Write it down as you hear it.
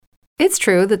It's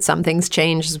true that some things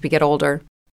change as we get older.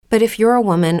 But if you're a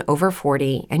woman over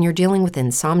 40 and you're dealing with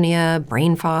insomnia,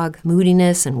 brain fog,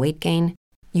 moodiness, and weight gain,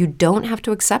 you don't have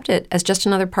to accept it as just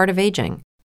another part of aging.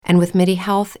 And with MIDI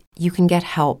Health, you can get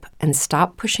help and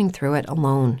stop pushing through it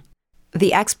alone.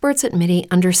 The experts at MIDI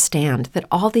understand that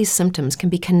all these symptoms can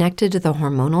be connected to the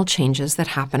hormonal changes that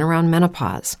happen around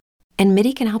menopause, and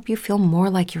MIDI can help you feel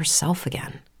more like yourself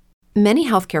again. Many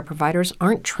healthcare providers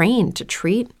aren't trained to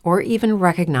treat or even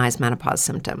recognize menopause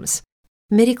symptoms.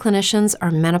 MIDI clinicians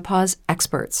are menopause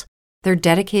experts. They're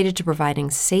dedicated to providing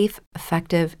safe,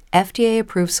 effective,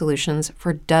 FDA-approved solutions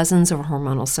for dozens of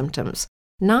hormonal symptoms,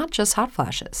 not just hot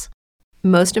flashes.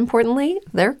 Most importantly,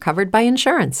 they're covered by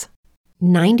insurance.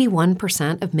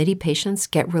 91% of MIDI patients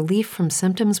get relief from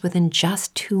symptoms within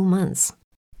just 2 months.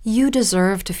 You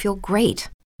deserve to feel great.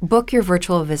 Book your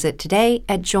virtual visit today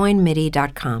at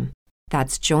joinmidi.com.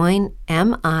 That's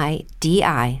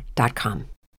joinmidi.com.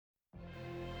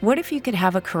 What if you could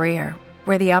have a career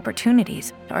where the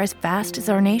opportunities are as vast as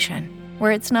our nation,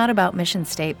 where it's not about mission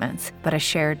statements, but a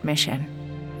shared mission?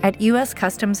 At U.S.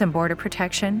 Customs and Border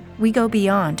Protection, we go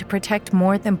beyond to protect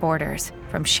more than borders.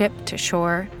 From ship to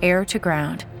shore, air to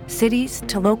ground, cities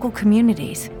to local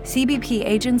communities, CBP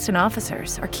agents and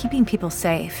officers are keeping people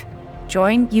safe.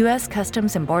 Join U.S.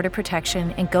 Customs and Border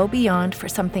Protection and go beyond for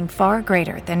something far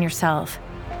greater than yourself.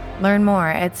 Learn more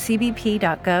at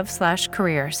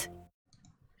cbp.gov/careers.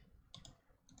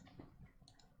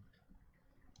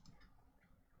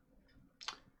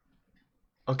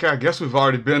 Okay, I guess we've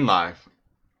already been live.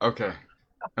 Okay,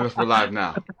 I guess we're live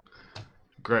now.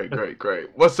 Great.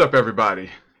 What's up, everybody?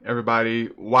 Everybody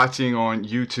watching on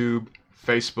YouTube,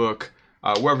 Facebook,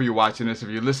 wherever you're watching this. If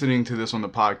you're listening to this on the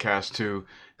podcast too,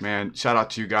 man, shout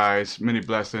out to you guys. Many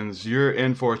blessings. You're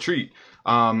in for a treat.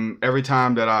 Every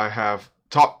time that I have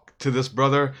talked to this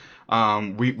brother,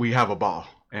 we have a ball,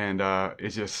 and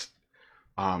it's just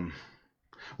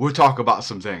we'll talk about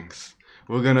some things.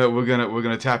 We're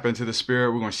gonna tap into the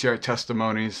spirit. We're gonna share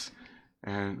testimonies.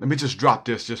 And let me just drop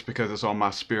this just because it's on my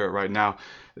spirit right now.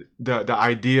 The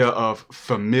idea of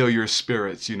familiar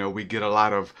spirits, we get a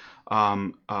lot of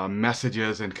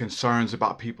messages and concerns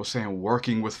about people saying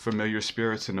working with familiar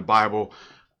spirits, and the Bible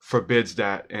forbids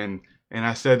that. And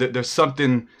I said that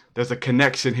there's a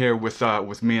connection here with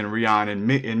me and Riaan and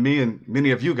me and many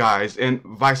of you guys, and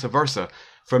vice versa.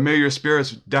 Familiar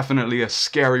spirits, definitely a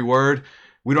scary word.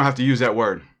 We don't have to use that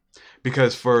word.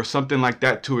 Because for something like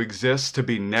that to exist, to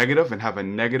be negative and have a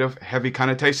negative, heavy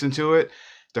connotation to it,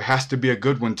 there has to be a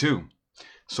good one too.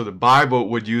 So the Bible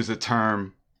would use the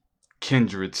term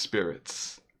kindred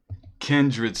spirits.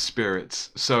 Kindred spirits.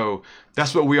 So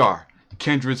that's what we are.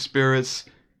 Kindred spirits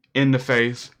in the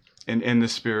faith and in the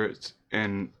spirits.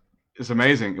 And it's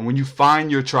amazing. And when you find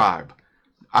your tribe,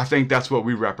 I think that's what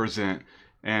we represent.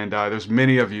 And there's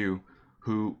many of you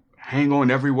who hang on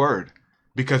every word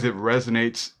because it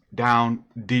resonates down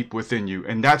deep within you,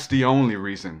 and that's the only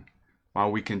reason why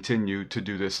we continue to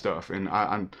do this stuff. And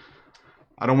I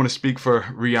don't want to speak for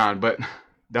Riaan, but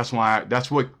that's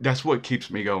what keeps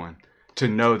me going, to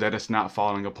know that it's not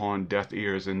falling upon deaf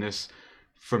ears, and this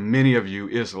for many of you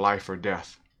is life or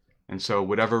death. And so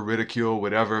whatever ridicule,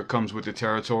 whatever comes with the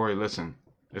territory, listen,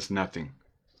 it's nothing.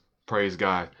 Praise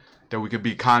God that we could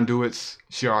be conduits,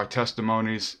 share our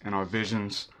testimonies and our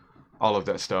visions, all of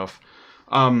that stuff.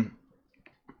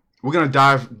 We're going to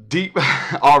dive deep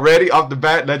already off the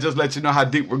bat. That just lets you know how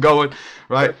deep we're going,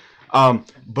 right?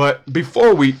 But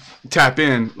before we tap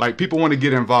in, like, people want to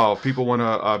get involved. People want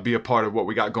to be a part of what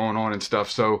we got going on and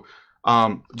stuff. So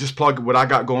just plug what I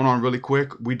got going on really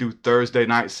quick. We do Thursday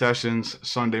night sessions,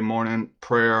 Sunday morning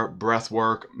prayer, breath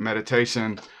work,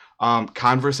 meditation,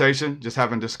 conversation, just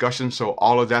having discussion. So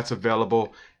all of that's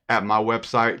available at my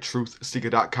website,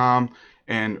 truthseeker.com.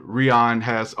 And Riaan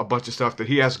has a bunch of stuff that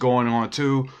he has going on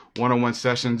too, one-on-one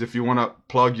sessions. If you want to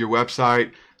plug your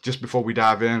website just before we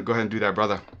dive in, go ahead and do that,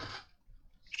 brother.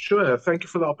 Sure. Thank you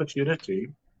for the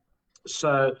opportunity.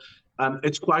 So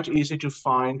it's quite easy to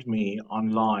find me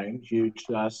online. You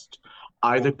just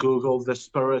either Google the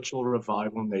Spiritual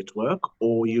Revival Network,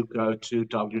 or you go to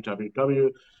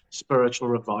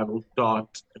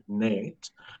www.spiritualrevival.net.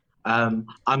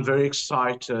 I'm very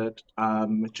excited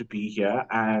to be here,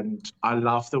 and I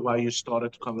love the way you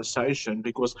started the conversation,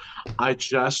 because I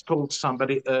just told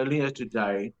somebody earlier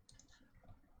today,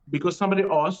 because somebody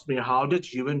asked me, how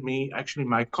did you and me actually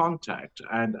make contact?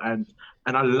 And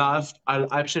I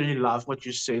absolutely love what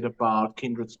you said about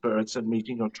kindred spirits and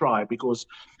meeting your tribe, because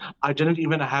I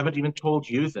haven't even told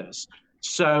you this.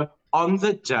 So on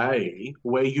the day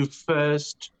where you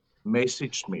first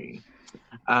messaged me,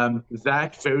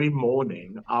 That very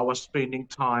morning, I was spending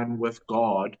time with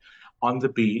God on the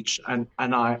beach, and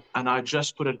I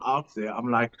just put it out there. I'm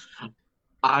like,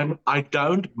 I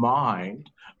don't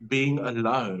mind being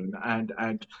alone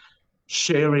and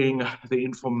sharing the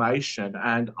information,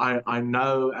 and I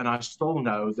know, and I still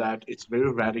know that it's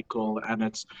very radical, and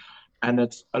it's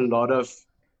a lot of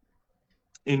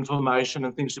information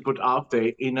and things to put out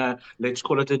there in a, let's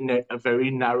call it a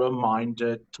very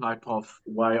narrow-minded type of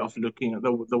way of looking at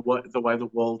the way the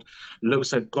world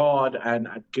looks at God and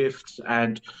at gifts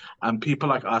and people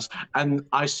like us. And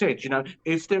I said,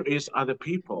 if there is other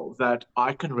people that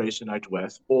I can resonate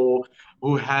with, or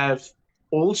who have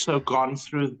also gone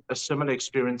through a similar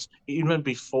experience even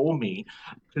before me,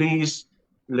 please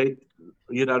let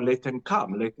let them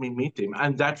come, let me meet them.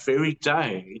 And that very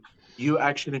day, you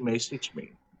actually messaged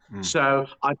me. Mm. So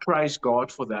I praise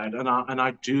God for that, and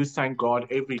I do thank God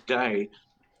every day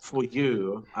for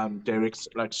you, Derek,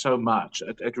 like so much.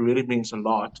 It really means a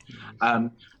lot.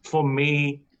 For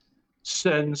me,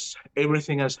 since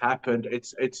everything has happened,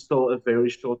 it's still a very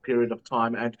short period of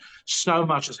time, and so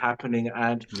much is happening,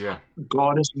 and Yeah.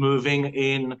 God is moving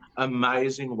in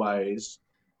amazing ways.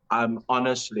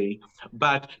 Honestly,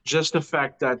 but just the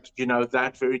fact that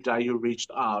that very day you reached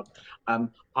out,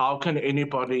 how can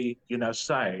anybody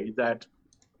say that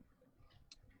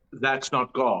that's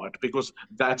not God? Because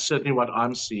that's certainly what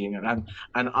I'm seeing, and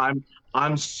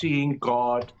I'm seeing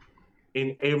God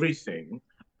in everything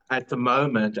at the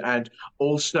moment. And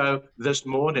also this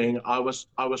morning I was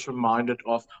reminded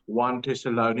of 1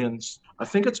 Thessalonians, I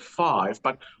think it's 5,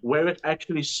 but where it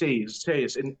actually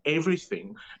says in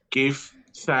everything give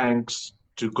thanks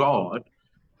to God.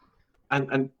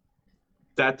 And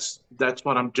that's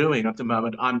what I'm doing at the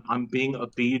moment. I'm being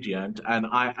obedient, and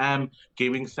I am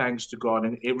giving thanks to God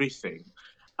in everything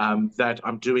that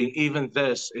I'm doing. Even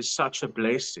this is such a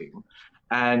blessing,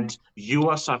 and you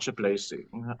are such a blessing.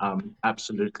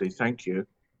 Absolutely, thank you.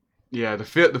 Yeah, the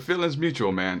feeling's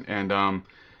mutual, man, and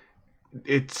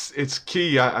it's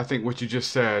key. I think what you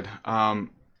just said.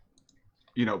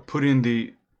 Put in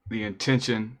the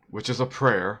intention, which is a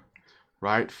prayer,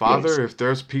 right? Yes, Father, if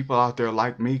there's people out there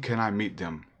like me, can I meet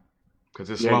them? Because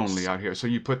it's lonely yes, out here. So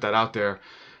you put that out there,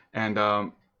 and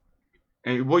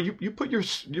well, you put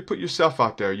yourself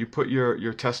out there. You put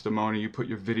your testimony. You put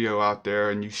your video out there,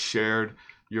 and you shared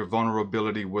your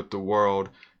vulnerability with the world,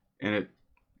 and it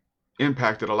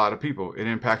impacted a lot of people. It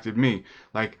impacted me.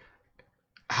 Like,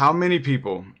 how many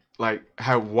people like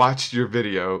have watched your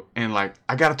video and like,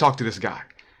 I gotta talk to this guy.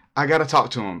 I gotta talk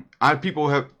to him.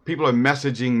 People are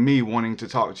messaging me wanting to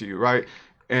talk to you, right?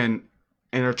 And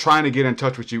are trying to get in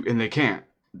touch with you and they can't.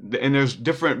 And there's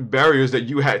different barriers that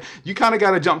you had. You kind of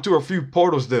got to jump through a few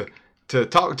portals to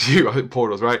talk to you.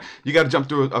 Portals, right? You got to jump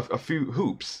through a few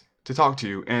hoops to talk to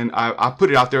you. And I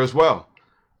put it out there as well.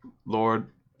 Lord,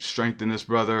 strengthen this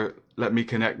brother. Let me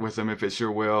connect with him if it's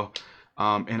your will.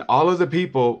 And all of the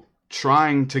people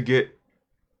trying to get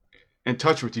in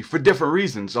touch with you for different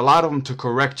reasons. A lot of them to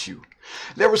correct you.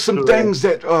 There were some correct. things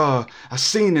that I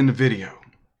seen in the video.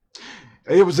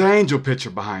 It was an angel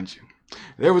picture behind you.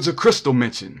 There was a crystal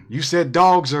mention. You said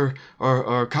dogs are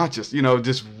conscious.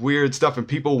 Just weird stuff. And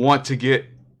people want to get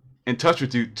in touch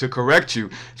with you to correct you.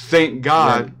 Thank Yeah,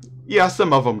 God. Yeah,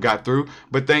 some of them got through.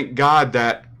 But thank God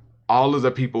that all of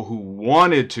the people who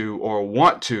wanted to or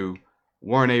want to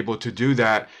weren't able to do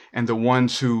that. And the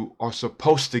ones who are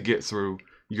supposed to get through,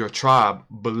 your tribe,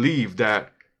 believe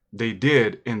that they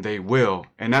did and they will.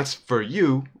 And that's for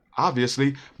you,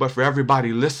 obviously, but for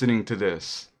everybody listening to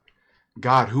this.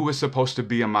 God, who is supposed to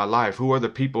be in my life? Who are the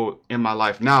people in my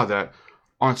life now that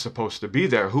aren't supposed to be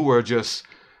there? Who are just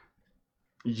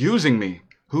using me?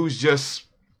 Who's just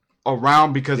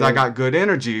around because I yeah, got good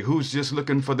energy? Who's just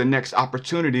looking for the next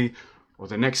opportunity or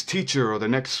the next teacher or the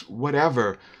next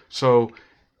whatever? So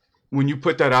when you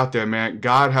put that out there, man,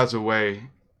 God has a way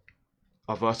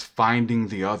of us finding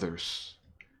the others.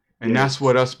 And that's yes,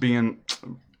 what us being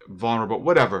vulnerable,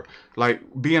 whatever, like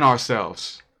being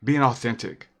ourselves, being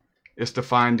authentic is to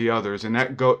find the others. And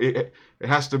it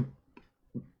has to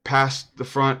pass the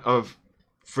front of,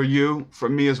 for you, for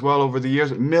me as well, over the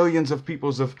years, millions of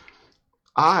people's of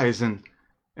eyes and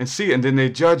see it, and then they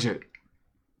judge it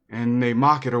and they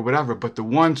mock it or whatever. But the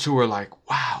ones who are like,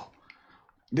 wow,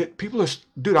 people are,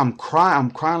 dude, I'm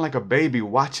crying like a baby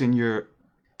watching your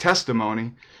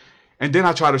testimony. And then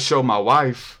I try to show my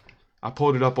wife. I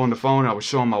pulled it up on the phone. I was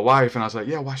showing my wife, and I was like,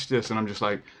 yeah, watch this. And I'm just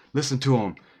like, listen to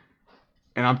him.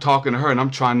 And I'm talking to her, and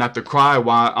I'm trying not to cry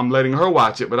while I'm letting her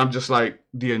watch it. But I'm just like,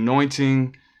 the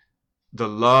anointing, the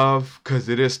love, because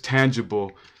it is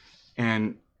tangible.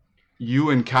 And you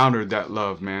encountered that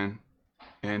love, man.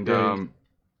 And Yes.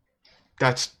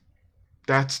 that's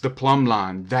that's the plumb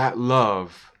line. That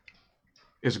love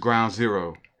is ground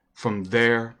zero. From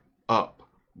there up,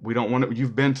 we don't want to.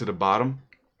 You've been to the bottom.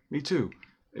 Me too.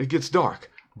 It gets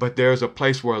dark, but there's a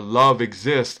place where love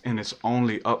exists, and it's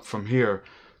only up from here.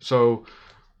 So,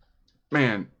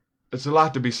 man, it's a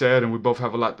lot to be said, and we both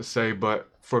have a lot to say. But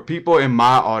for people in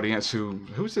my audience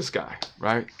who's this guy,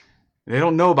 right? They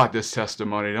don't know about this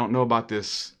testimony. They don't know about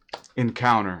this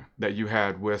encounter that you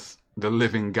had with the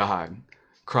living God,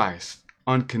 Christ.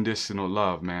 Unconditional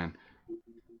love, man.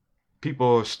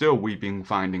 People are still weeping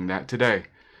finding that today.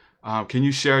 Can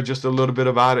you share just a little bit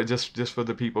about it, just for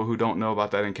the people who don't know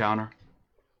about that encounter?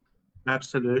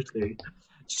 Absolutely.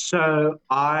 So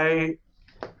I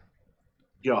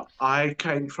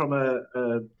came from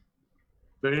a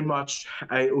very much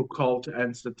a occult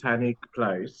and satanic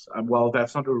place. Well,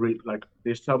 that's not a like.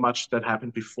 There's so much that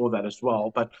happened before that as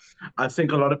well. But I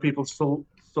think a lot of people still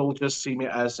just see me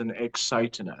as an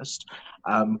ex-Satanist,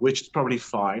 which is probably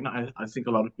fine. I think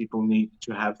a lot of people need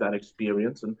to have that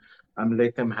experience and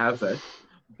let them have it.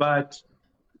 But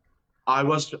I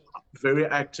was very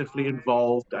actively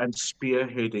involved and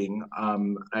spearheading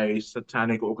a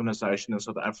satanic organization in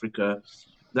South Africa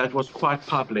that was quite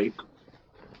public.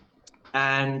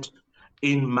 And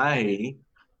in May,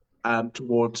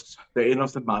 towards the end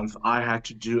of the month, I had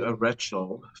to do a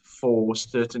ritual for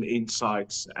certain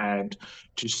insights and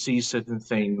to see certain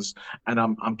things. And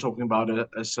I'm talking about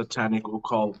a satanic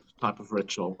occult type of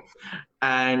ritual.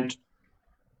 And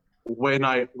when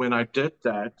I did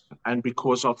that, and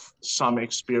because of some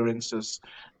experiences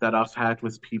that I've had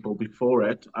with people before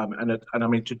it, and I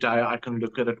mean today I can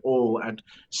look at it all and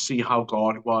see how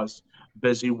God was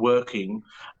busy working,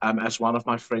 as one of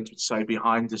my friends would say,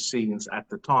 behind the scenes at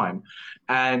the time,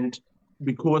 and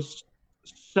because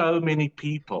so many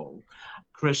people,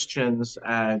 Christians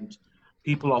and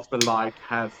people of the light,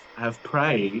 have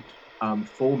prayed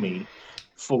for me,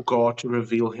 for God to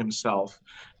reveal Himself.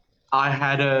 I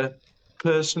had a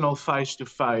personal face to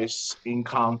face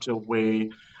encounter where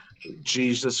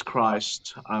Jesus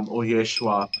Christ, or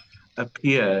Yeshua,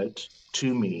 appeared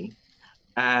to me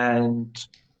and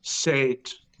said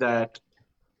that,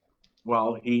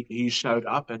 well, he showed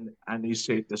up and he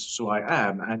said, "This is who I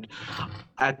am." And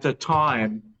at the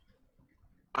time,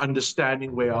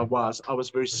 understanding where I was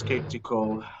very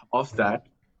skeptical of that.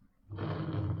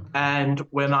 And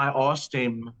when I asked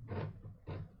him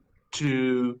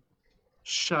to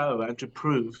show and to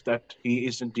prove that he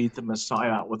is indeed the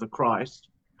Messiah or the Christ,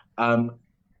 um,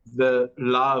 the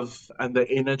love and the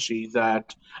energy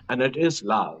that, and it is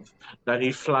love, that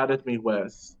he flooded me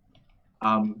with,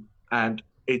 and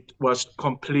it was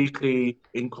completely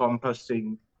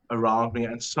encompassing around me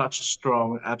and such a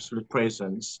strong absolute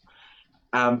presence.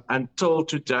 Until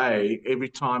today, every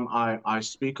time I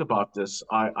speak about this,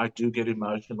 I do get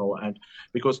emotional, and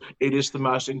because it is the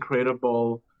most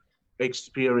incredible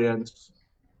experience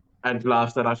and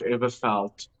love that I've ever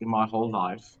felt in my whole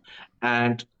life.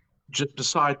 And just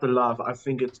beside the love, I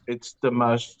think it's the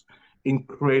most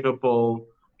incredible,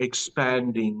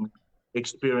 expanding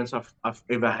experience I've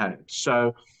ever had.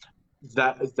 So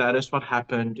that is what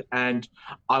happened, and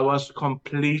I was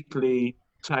completely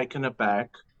taken aback.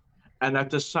 And at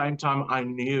the same time, I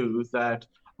knew that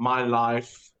my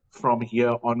life from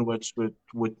here onwards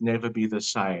would never be the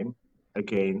same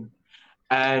again.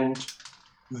 And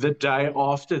the day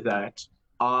after that,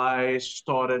 I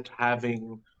started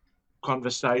having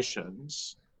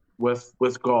conversations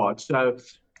with God. So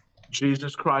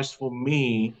Jesus Christ, for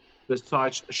me,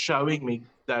 besides showing me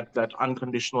that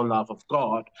unconditional love of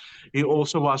God, He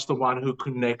also was the one who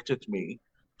connected me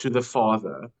to the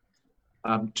Father,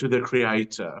 to the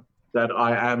Creator that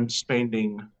I am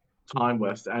spending time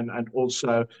with, and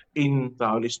also in the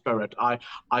Holy Spirit.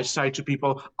 I say to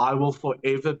people, I will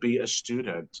forever be a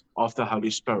student of the Holy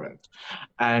Spirit.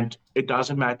 And it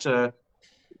doesn't matter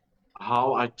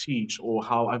how I teach or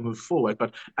how I move forward.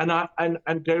 But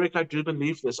and Derek, I do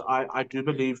believe this. I do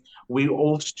believe we're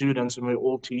all students and we're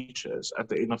all teachers at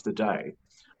the end of the day.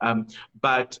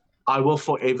 But I will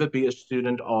forever be a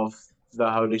student of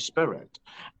the Holy Spirit.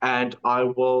 And I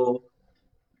will,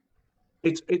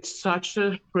 it's such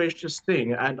a precious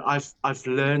thing, and I've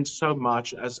learned so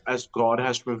much as God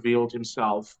has revealed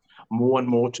Himself more and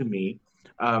more to me,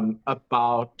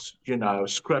 about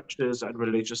scriptures and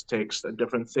religious texts and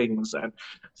different things, and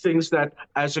things that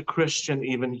as a Christian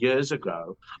even years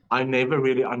ago I never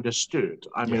really understood.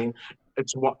 I Yeah. mean,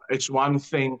 it's one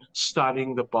thing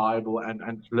studying the Bible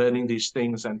and learning these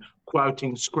things and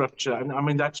quoting scripture, and I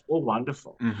mean that's all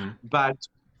wonderful, Mm-hmm. but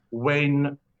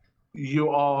when you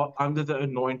are under the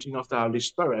anointing of the Holy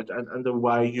Spirit, and the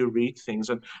way you read things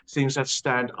and things that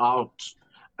stand out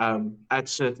at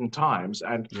certain times,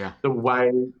 and Yeah. the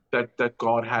way that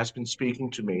God has been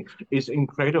speaking to me is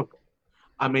incredible.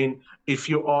 I mean, if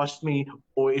you asked me,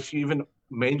 or if you even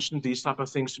mentioned these type of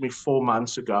things to me 4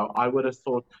 months ago, I would have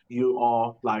thought you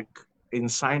are like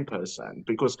insane person,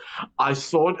 because I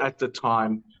thought at the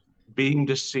time being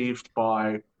deceived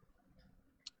by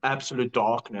absolute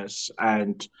darkness,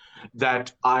 and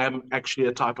that I am actually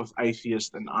a type of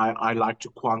atheist, and I like to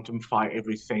quantify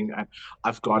everything, and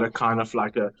I've got a kind of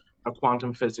like a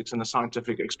quantum physics and a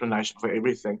scientific explanation for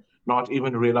everything, not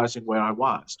even realizing where I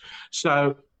was.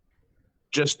 So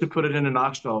just to put it in a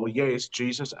nutshell, yes,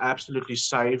 Jesus absolutely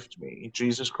saved me.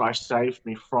 Jesus Christ saved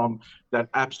me from that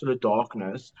absolute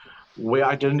darkness where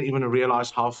I didn't even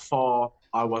realize how far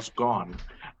I was gone.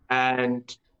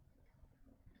 And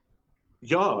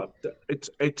yeah,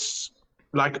 it's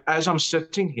like as I'm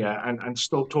sitting here and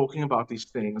still talking about these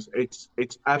things,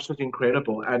 it's absolutely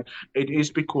incredible. And it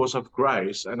is because of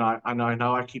grace. And I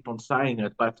know I keep on saying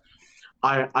it, but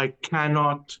I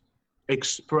cannot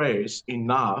express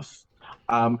enough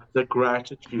the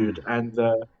gratitude and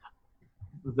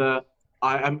the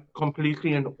I am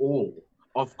completely in awe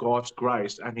of God's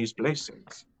grace and His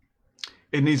blessings.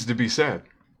 It needs to be said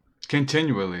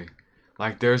continually.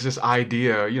 Like there's this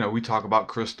idea, we talk about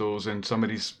crystals and some of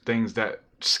these things that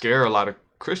scare a lot of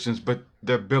Christians, but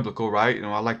they're biblical, right?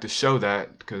 I like to show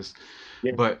that because,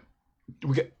 Yeah, but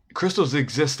crystals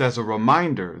exist as a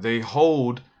reminder. They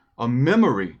hold a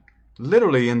memory.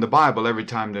 Literally in the Bible, every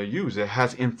time they're used, it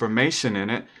has information in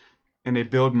it, and they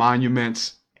build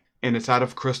monuments, and it's out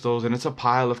of crystals, and it's a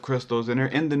pile of crystals, and they're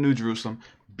in the New Jerusalem.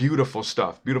 Beautiful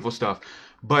stuff, beautiful stuff.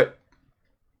 But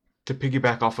to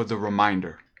piggyback off of the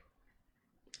reminder,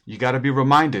 you got to be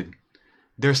reminded.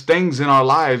 There's things in our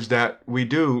lives that we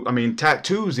do. I mean,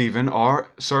 tattoos even are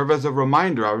serve as a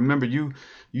reminder. I remember you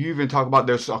even talk about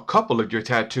there's a couple of your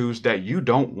tattoos that you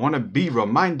don't want to be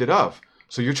reminded of.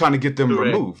 So you're trying to get them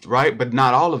correct. removed, right? But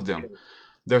not all of them.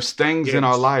 There's things in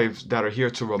our Yes, lives that are here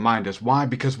to remind us. Why?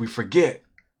 Because we forget.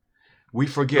 We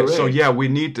forget. So correct. yeah, we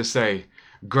need to say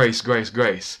grace, grace,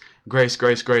 grace, grace,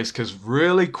 grace, grace, because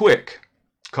really quick,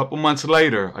 a couple months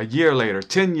later, a year later,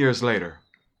 10 years later,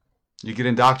 you get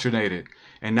indoctrinated.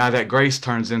 And now that grace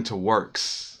turns into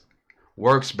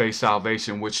works-based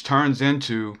salvation, which turns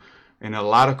into, and a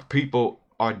lot of people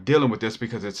are dealing with this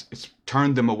because it's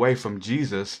turned them away from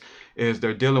Jesus, is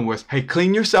they're dealing with, hey,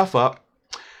 clean yourself up,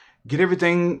 get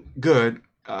everything good,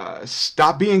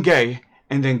 stop being gay,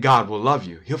 and then God will love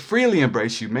you. He'll freely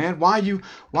embrace you, man. Why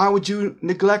would you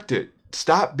neglect it?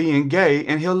 Stop being gay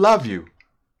and he'll love you.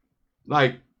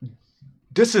 Like,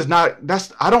 this is not,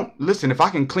 I don't, listen, if I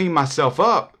can clean myself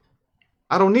up,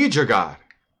 I don't need your God.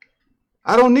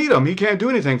 I don't need him. He can't do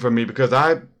anything for me because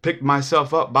I picked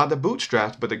myself up by the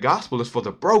bootstraps. But the gospel is for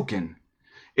the broken.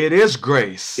 It is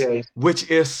grace, Yes, which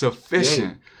is yes,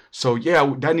 sufficient. So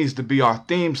yeah, that needs to be our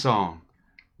theme song.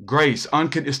 Grace,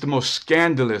 it's the most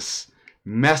scandalous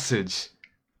message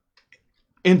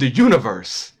in the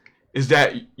universe, is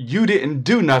that you didn't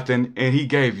do nothing and he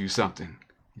gave you something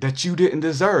that you didn't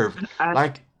deserve. and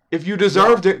Like, if you yeah,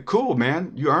 deserved it, cool,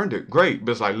 man. You earned it. Great.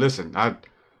 But it's like, listen,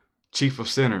 chief of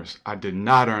sinners, I did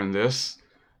not earn this,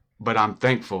 but I'm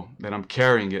thankful that I'm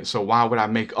carrying it. So why would I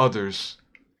make others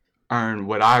earn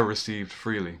what I received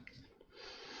freely?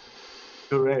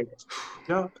 correct.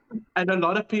 Yeah, and a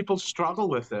lot of people struggle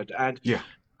with it, and Yeah.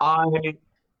 I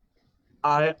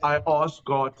I asked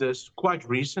God this quite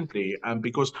recently,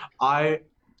 because I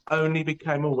only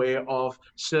became aware of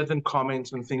certain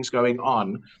comments and things going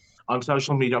on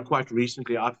social media quite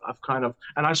recently. I've kind of,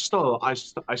 and I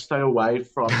stay away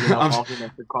from I'm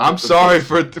arguments and I'm comments and sorry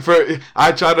things. for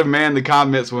I try to man the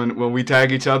comments when we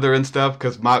tag each other and stuff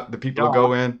because the people will Yeah,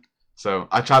 go in. So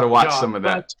I try to watch yeah, some of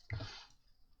that.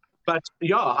 but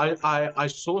yeah, I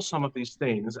saw some of these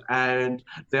things, and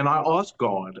then I asked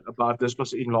God about this.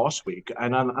 Was in last week,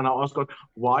 and I asked God,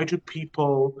 why do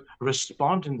people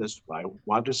respond in this way?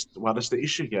 What is the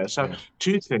issue here? So Yeah.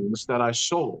 two things that I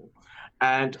saw,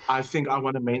 and I think I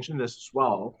want to mention this as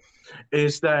well,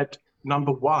 is that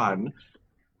number one,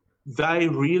 they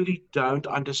really don't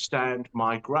understand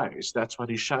my grace. That's what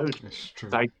He showed me. It's true.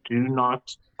 They do not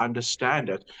understand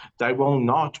it. They will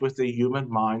not, with their human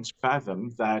minds,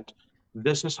 fathom that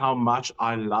this is how much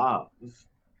I love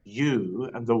you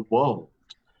and the world.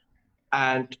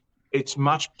 And it's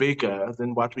much bigger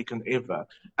than what we can ever.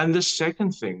 And the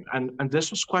second thing, and this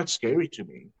was quite scary to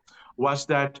me, was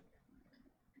that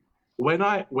when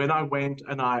I went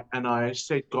and I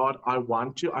said, God, I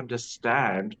want to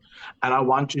understand and I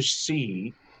want to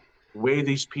see where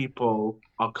these people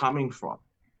are coming from.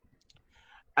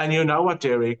 And you know what,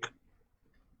 Derek?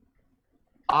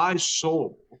 I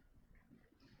saw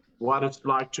what it's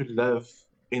like to live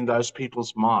in those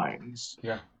people's minds.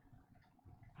 Yeah.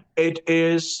 It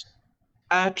is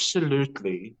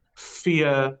absolutely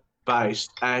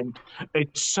fear-based, and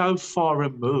it's so far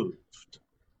removed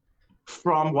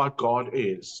from what God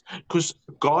is. Because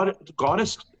God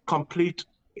is complete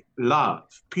love,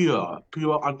 pure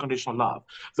unconditional love.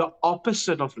 The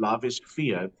opposite of love is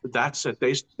fear. That's it.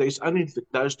 There's only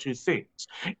those two things.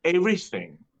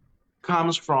 Everything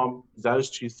comes from those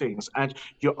two things. And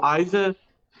you're either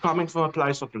coming from a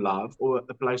place of love or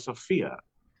a place of fear.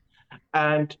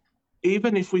 And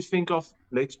even if we think of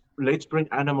let's bring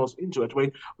animals into it.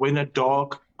 When a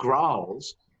dog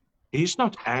growls, he's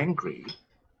not angry,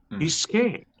 he's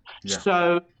scared. Yeah.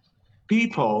 So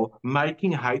people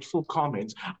making hateful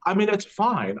comments, I mean, it's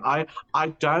fine. I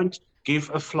don't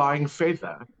give a flying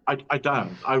feather. I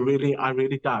don't. I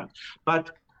really don't.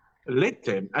 But let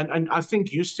them, and I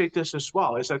think you said this as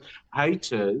well, is that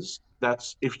haters,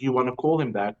 that's if you want to call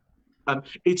them that,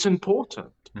 it's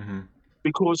important Mm-hmm.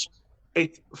 because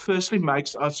it firstly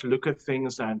makes us look at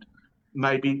things and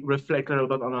maybe reflect a little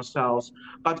bit on ourselves.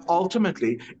 But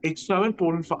ultimately, it's so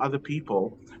important for other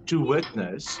people to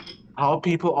witness how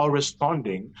people are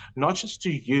responding, not just to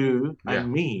you Yeah.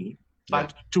 and me, Yeah.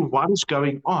 but to what is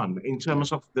going on in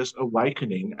terms of this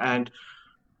awakening and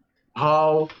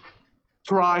how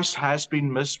Christ has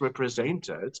been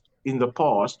misrepresented in the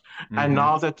past. And Mm-hmm.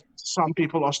 now that some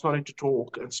people are starting to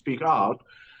talk and speak out,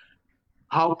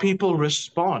 how people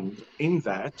respond in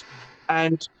that.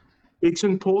 And it's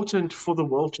important for the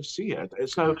world to see it. And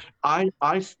so I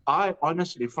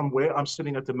honestly, from where I'm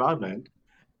sitting at the moment,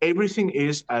 everything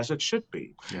is as it should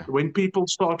be. Yeah. When people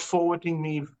start forwarding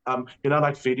me,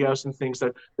 like videos and things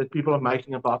that people are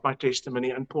making about my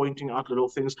testimony and pointing out little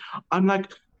things, I'm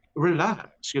like,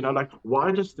 relax, like,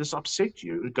 why does this upset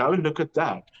you? Go and look at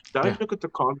that. Yeah. Don't look at the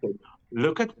content.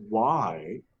 Look at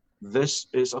why this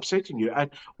is upsetting you.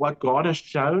 And what God has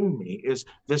shown me is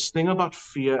this thing about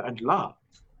fear and love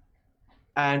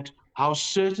and how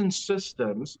certain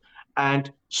systems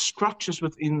and structures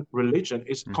within religion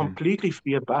is Mm-hmm. completely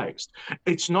fear-based.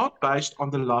 It's not based on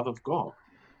the love of God,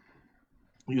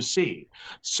 you see.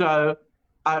 So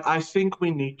I think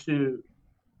we need to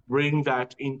bring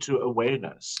that into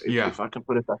awareness, Yeah. if I can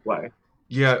put it that way.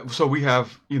 Yeah. So we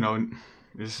have,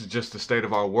 this is just the state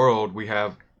of our world. We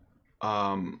have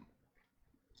um,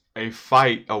 a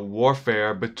fight, a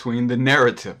warfare between the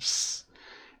narratives.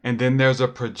 And then there's a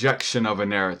projection of a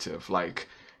narrative. Like,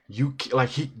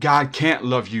 God can't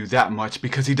love you that much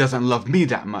because he doesn't love me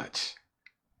that much.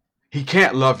 He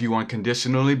can't love you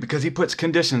unconditionally because he puts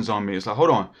conditions on me. It's like, hold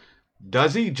on.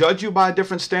 Does he judge you by a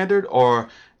different standard? Or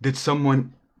did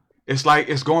someone, it's like,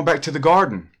 it's going back to the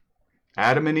garden.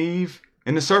 Adam and Eve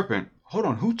and the serpent. Hold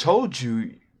on. Who told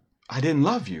you I didn't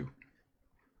love you?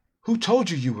 Who told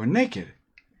you you were naked?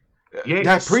 Yes.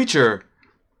 That preacher,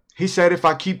 he said, if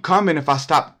I keep coming, if I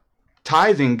stop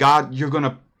tithing, God, you're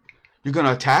gonna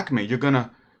attack me. You're gonna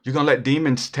let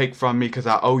demons take from me because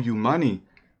I owe you money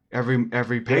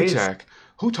every paycheck. Yes.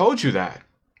 Who told you that?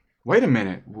 Wait a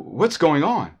minute. What's going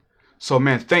on? So,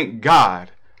 man, thank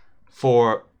God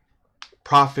for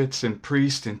prophets and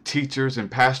priests and teachers and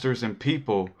pastors and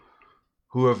people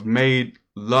who have made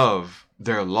love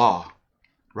their law,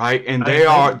 right? And they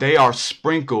are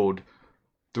sprinkled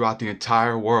throughout the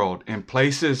entire world in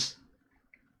places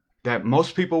that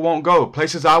most people won't go,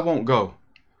 places I won't go,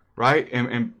 right?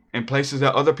 And places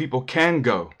that other people can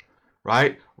go,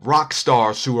 right? Rock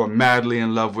stars who are madly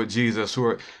in love with Jesus, who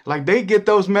are like, they get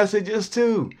those messages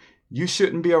too. You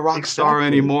shouldn't be a rock star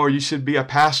anymore. You should be a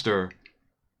pastor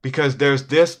because there's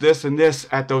this, and this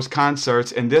at those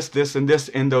concerts and this, and this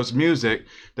in those music.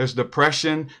 There's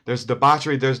depression, there's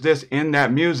debauchery, there's this in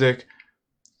that music.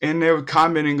 And they were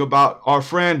commenting about our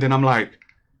friend, and I'm like,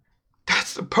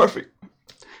 that's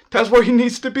where he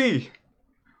needs to be,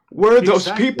 where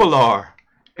those people are.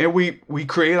 And we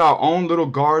create our own little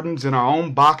gardens and our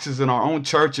own boxes and our own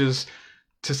churches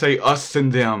to say us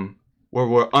and them, where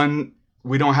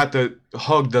we don't have to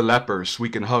hug the lepers. We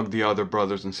can hug the other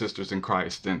brothers and sisters in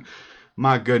Christ. And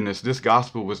my goodness, this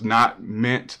gospel was not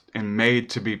meant and made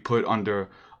to be put under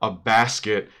a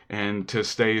basket and to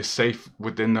stay safe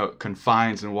within the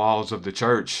confines and walls of the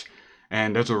church.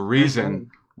 And there's a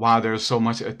reason why there's so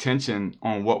much attention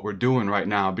on what we're doing right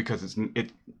now, because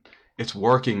it's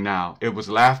working now. It was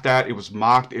laughed at, it was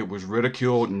mocked, it was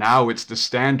ridiculed. Now it's the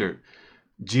standard.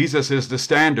 Jesus is the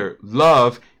standard.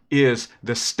 Love is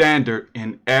the standard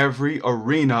in every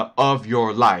arena of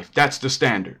your life. That's the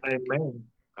standard. Amen.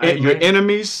 Your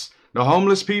enemies, The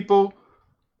homeless people,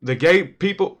 the gay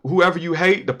people, whoever you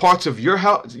hate, the parts of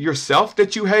yourself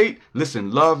that you hate,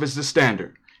 listen, love is the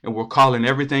standard. And we're calling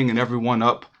everything and everyone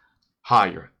up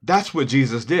higher. That's what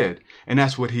Jesus did. And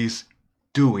that's what he's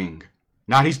doing.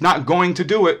 Now, he's not going to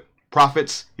do it,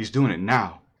 prophets. He's doing it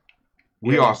now.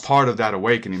 We are part of that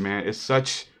awakening, man. It's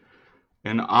such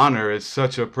an honor. It's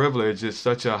such a privilege. It's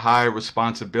such a high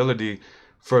responsibility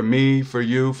for me, for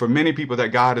you, for many people that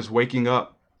God is waking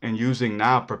up and using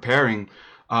now, preparing.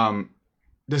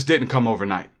 This didn't come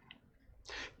overnight.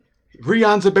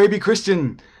 Riaan's a baby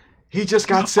Christian. He just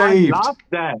got saved. I love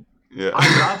that. Yeah.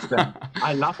 I love that.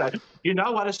 I love that. You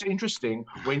know what is interesting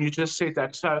when you just said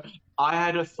that? So I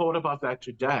had a thought about that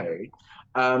today.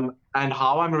 And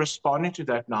how I'm responding to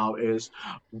that now is,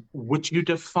 would you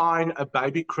define a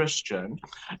baby Christian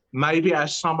maybe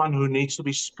as someone who needs to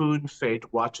be spoon-fed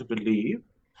what to believe?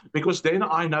 Because then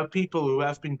I know people who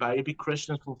have been baby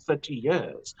Christians for 30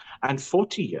 years and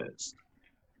 40 years.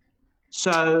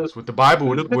 So that's what the Bible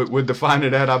would define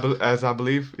it as, I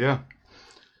believe. Yeah.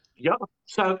 Yeah.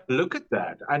 So look at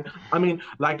that. And I mean,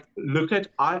 like, look at,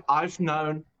 I've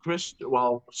known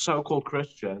so-called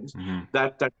Christians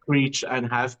that preach and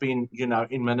have been,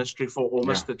 in ministry for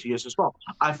almost 30 years as well.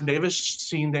 I've never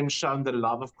seen them shown the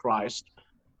love of Christ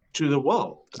to the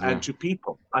world and to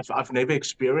people. I've never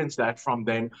experienced that from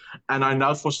them. And I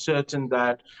know for certain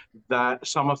that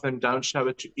some of them don't show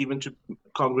it even to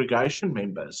congregation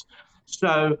members.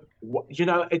 So,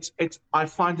 it's I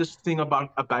find this thing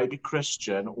about a baby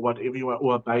Christian, or whatever you want,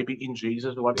 or a baby in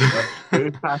Jesus, or whatever,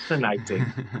 very fascinating,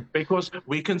 because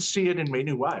we can see it in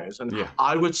many ways. And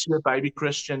I would see a baby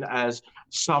Christian as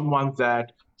someone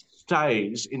that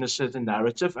stays in a certain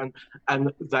narrative,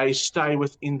 and they stay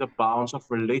within the bounds of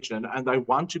religion, and they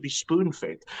want to be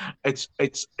spoon-fed.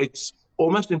 It's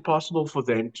almost impossible for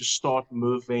them to start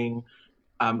moving,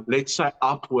 let's say,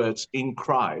 upwards in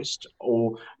Christ,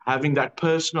 or having that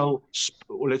personal,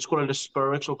 or let's call it a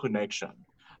spiritual connection,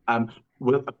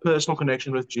 with a personal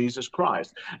connection with Jesus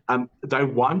Christ. They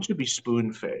want to be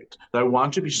spoon-fed. They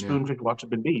want to be spoon-fed what to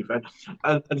believe. And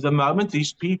at the moment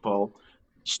these people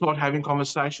start having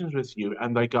conversations with you,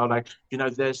 and they go like,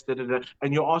 this,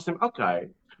 and you ask them, okay,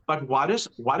 but what is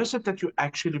it that you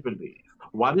actually believe?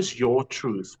 What is your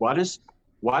truth? What is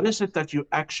it that you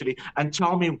actually, and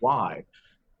tell me why.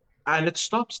 And it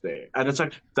stops there. And it's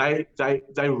like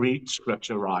they read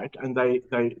scripture, right? And they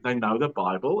know the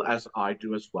Bible, as I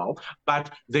do as well,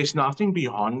 but there's nothing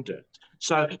beyond it.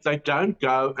 So they don't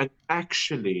go and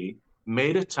actually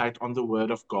meditate on the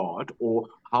word of God, or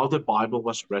how the Bible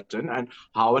was written and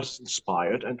how it's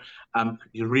inspired, and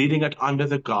you're reading it under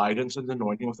the guidance and the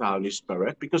anointing of the Holy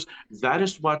Spirit, because that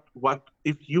is what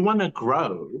if you want to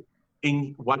grow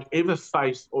in whatever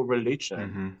faith or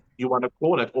religion you want to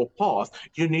call it, or path,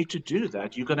 you need to do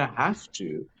that. You're going to have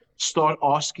to start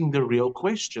asking the real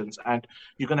questions, and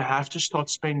you're going to have to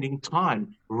start spending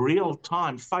time, real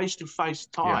time, face-to-face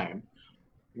time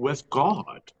with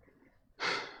God.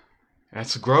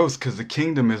 That's growth, because the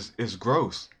kingdom is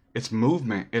growth. It's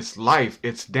movement, it's life,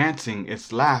 it's dancing,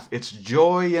 it's laugh, it's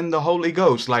joy in the Holy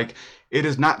Ghost. Like, it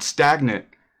is not stagnant.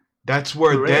 That's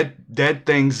where dead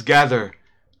things gather,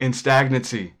 in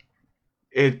stagnancy.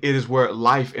 It is where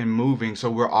life and moving.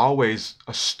 So we're always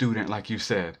a student, like you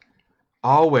said,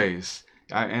 always.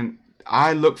 And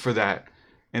I look for that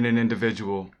in an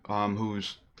individual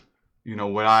who's,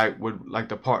 what I would like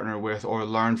to partner with or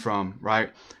learn from, right?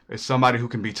 Is somebody who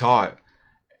can be taught.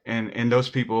 And those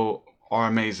people are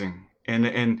amazing.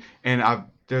 And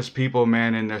there's people,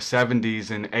 man, in their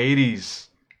 70s and 80s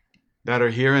that are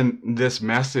hearing this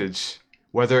message,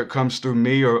 whether it comes through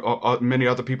me or many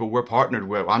other people we're partnered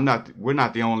with. We're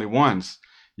not the only ones.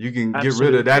 You can get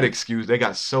rid of that excuse. They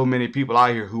got so many people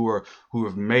out here who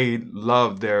have made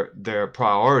love their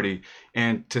priority.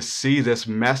 And to see this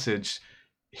message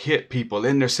hit people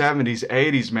in their 70s,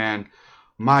 80s, man,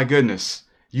 my goodness,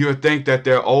 you would think that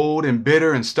they're old and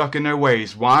bitter and stuck in their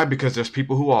ways. Why? Because there's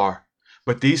people who are.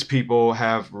 But these people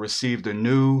have received a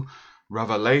new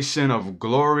revelation of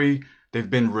glory. They've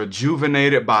been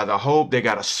rejuvenated by the hope. They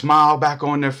got a smile back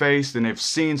on their face, and they've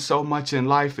seen so much in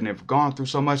life, and they've gone through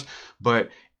so much. But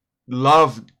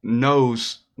love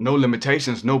knows no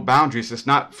limitations, no boundaries. It's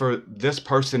not for this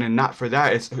person and not for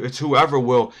that. It's whoever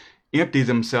will empty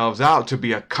themselves out to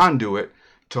be a conduit,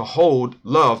 to hold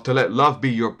love, to let love be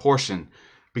your portion.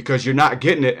 Because you're not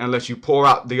getting it unless you pour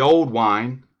out the old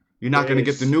wine. You're not going to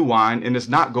get the new wine, and it's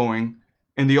not going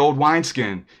in the old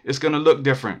wineskin. It's going to look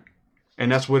different.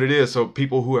 And that's what it is. So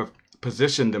people who have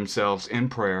positioned themselves in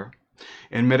prayer,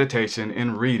 in meditation,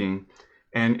 in reading,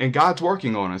 And God's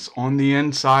working on us on the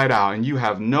inside out, and you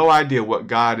have no idea what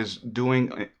God is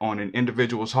doing on an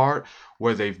individual's heart,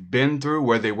 where they've been through,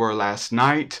 where they were last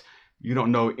night. You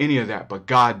don't know any of that, but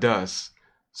God does.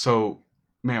 So,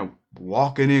 man,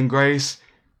 walking in grace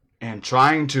and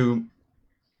trying to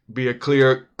be a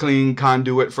clear, clean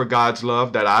conduit for God's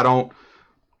love, that I don't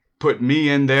put me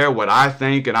in there, what I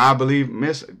think and I believe.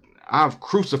 Miss, I've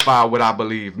crucified what I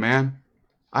believe, man.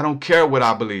 I don't care what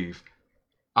I believe.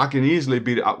 I can easily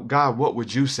be, God, what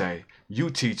would you say? You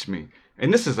teach me.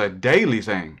 And this is a daily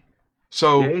thing.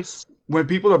 So Yes. when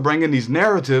people are bringing these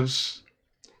narratives,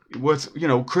 what's,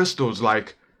 crystals,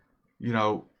 like,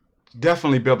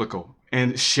 definitely biblical,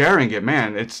 and sharing it,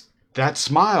 man, it's that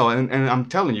smile. And I'm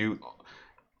telling you,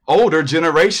 older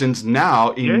generations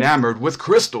now enamored with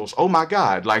crystals. Oh my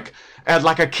God. Like, as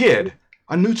like a kid,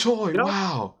 a new toy. Yeah.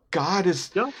 Wow. God is,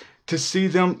 Yeah. to see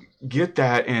them get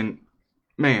that. And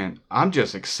man, I'm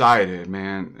just excited,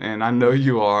 man. And I know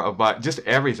you are, about just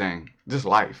everything, just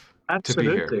life, to be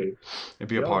here Absolutely. and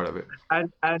be a Yeah. part of it.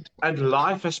 And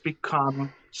life has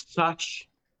become such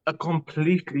a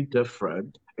completely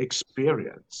different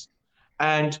experience.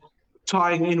 And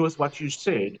tying in with what you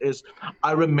said is,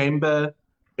 I remember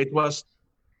it was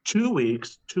 2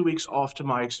 weeks after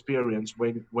my experience,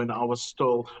 when I was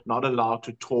still not allowed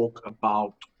to talk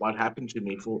about what happened to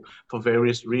me for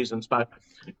various reasons. But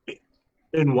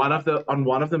on one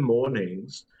of the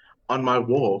mornings on my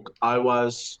walk, I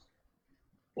was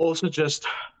also just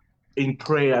in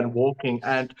prayer and walking,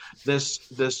 and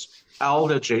this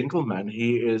elder gentleman,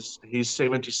 he's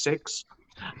 76.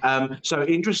 So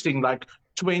interesting, like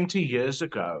 20 years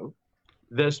ago,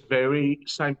 this very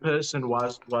same person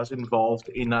was involved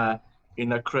in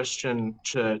a Christian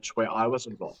church where I was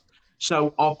involved.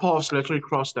 So our paths literally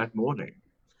crossed that morning,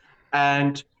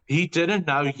 and he didn't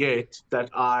know yet that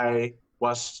I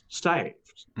was saved.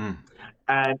 Mm.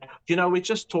 And we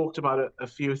just talked about a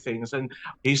few things, and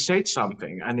he said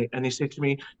something, and he said to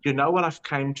me, what I've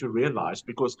came to realize,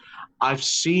 because I've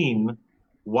seen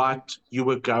what you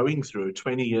were going through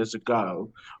 20 years ago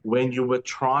when you were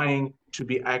trying to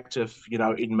be active,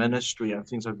 in ministry and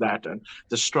things like that, and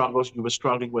the struggles you were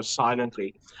struggling with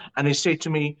silently. And he said to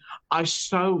me, I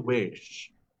so wish,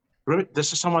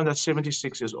 this is someone that's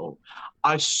 76 years old,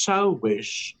 I so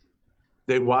wish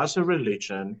there was a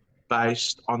religion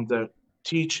based on the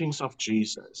teachings of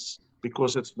Jesus,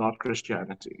 because it's not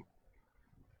Christianity.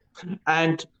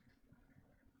 And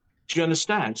do you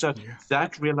understand? So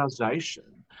that realization,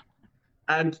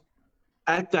 and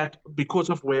at that, because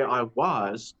of where I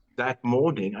was that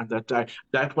morning and that day,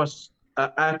 that was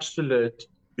an absolute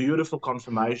beautiful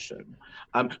confirmation,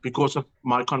 because of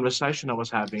my conversation I was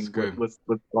having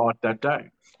with God that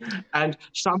day. And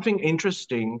something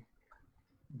interesting,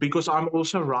 because I'm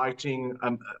also writing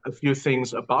a few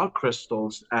things about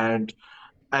crystals, and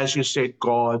as you said,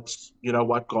 God's,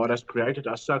 what God has created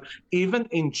us. So even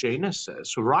in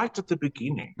Genesis, right at the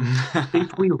beginning,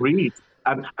 if we read,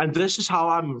 and this is how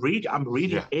I'm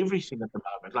reading everything at the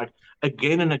moment, like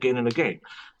again and again and again.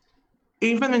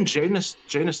 Even in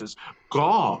Genesis,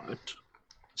 God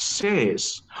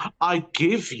says, I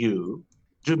give you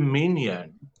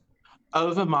dominion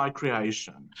over my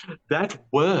creation. That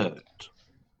word,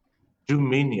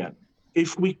 dominion,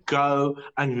 if we go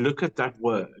and look at that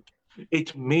word,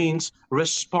 it means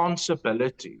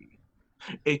responsibility.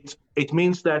 It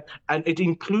means that, and it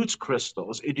includes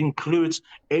crystals, it includes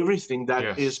everything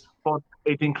that is,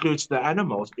 it includes the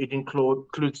animals, it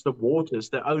includes the waters,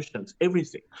 the oceans,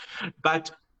 everything.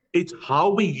 But it's how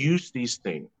we use these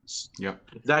things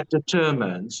that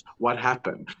determines what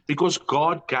happened, because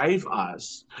God gave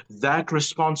us that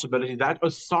responsibility, that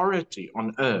authority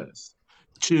on earth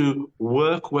to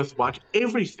work with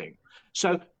everything.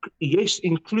 So yes,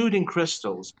 including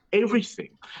crystals,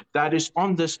 everything that is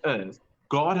on this earth,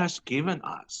 God has given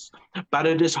us, but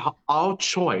it is our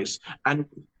choice, and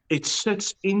it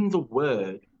sits in the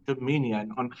word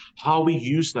dominion on how we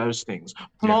use those things.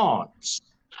 Plants,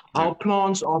 how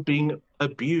plants are being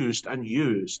abused and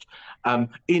used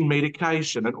in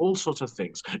medication and all sorts of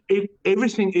things.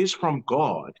 Everything is from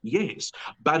God, yes,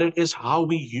 but it is how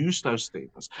we use those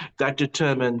things that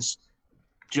determines.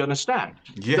 Do you understand?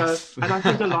 Yes. So, and I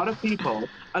think a lot of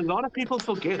people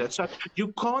forget it. So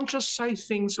you can't just say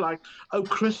things like, "Oh,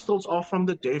 crystals are from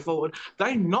the devil."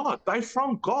 They're not. They're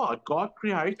from God. God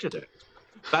created it,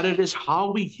 but it is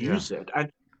how we use it. And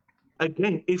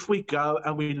again, if we go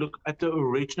and we look at the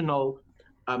original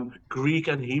Greek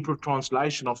and Hebrew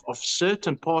translation of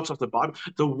certain parts of the Bible,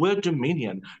 the word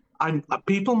dominion,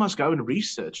 people must go and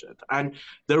research it. And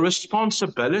the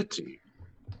responsibility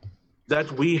that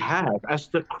we have as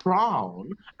the crown,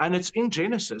 and it's in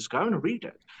Genesis, go and read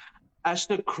it, as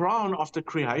the crown of the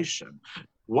creation.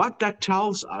 What that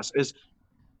tells us is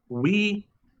we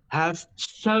have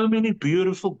so many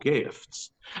beautiful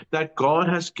gifts that God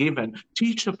has given.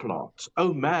 Teacher plants.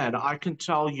 Oh man, I can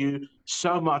tell you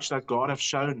so much that God has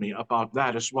shown me about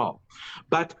that as well.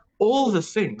 But all the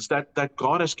things that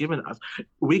God has given us,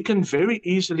 we can very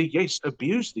easily, yes,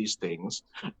 abuse these things,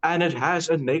 and it has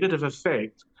a negative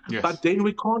effect. Yes. But then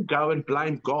we can't go and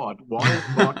blame God. Why is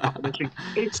God punishing?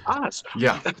 It's us.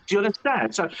 Yeah. Do you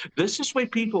understand? So this is where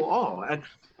people are, and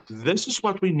this is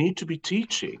what we need to be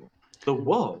teaching the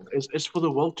world, is for the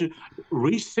world to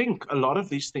rethink a lot of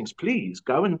these things. Please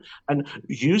go and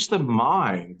use the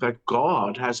mind that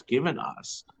God has given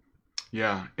us.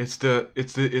 Yeah, it's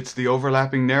the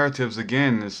overlapping narratives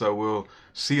again. And so we'll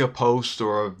see a post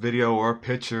or a video or a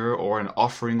picture or an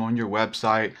offering on your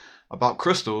website about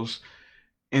crystals,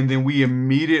 and then we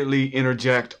immediately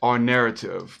interject our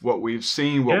narrative, what we've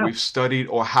seen, what Yeah. we've studied,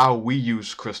 or how we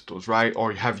use crystals, right?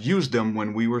 Or have used them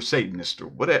when we were Satanists or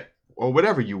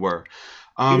whatever you were.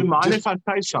 Do you mind Just if I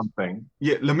say something?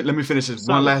 yeah, let me finish this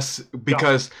one So, last, yeah,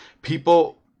 because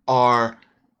people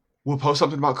will post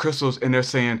something about crystals and they're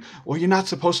saying, well, you're not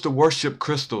supposed to worship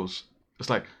crystals. It's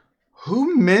like,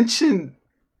 who mentioned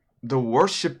the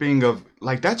worshiping of,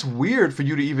 like, that's weird for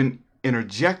you to even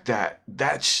interject that.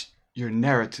 That's your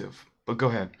narrative. But go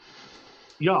ahead.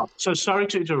 yeah. So sorry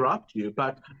to interrupt you,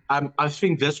 but I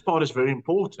think this part is very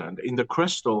important in the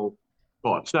crystal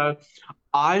part. So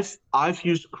I've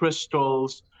used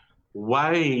crystals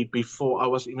way before I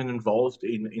was even involved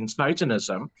in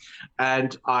Satanism,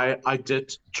 and I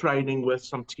did training with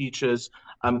some teachers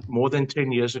more than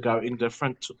 10 years ago in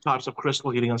different types of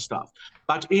crystal healing and stuff.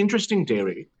 But interesting,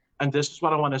 Derry, and this is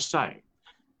what I want to say.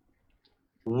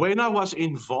 When I was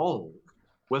involved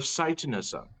with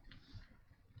Satanism,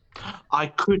 I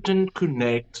couldn't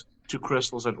connect to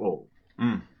crystals at all.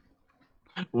 Mm,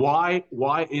 Why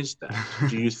is that,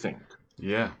 do you think?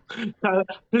 yeah. So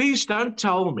please don't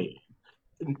tell me,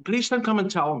 please don't come and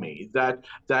tell me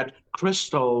that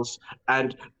crystals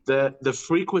and the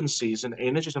frequencies and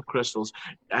energies of crystals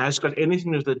has got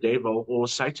anything to do with the devil or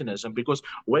Satanism, because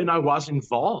when I was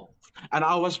involved, and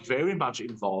I was very much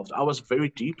involved, I was very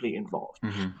deeply involved,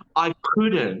 Hmm. I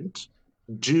couldn't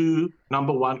do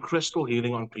number one crystal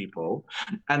healing on people,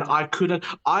 and I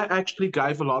actually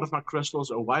gave a lot of my crystals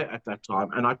away at that time,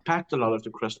 and I packed a lot of the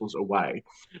crystals away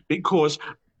because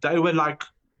they were like,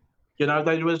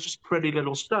 they were just pretty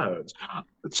little stones.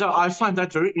 So I find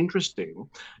that very interesting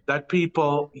that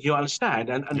people, you understand,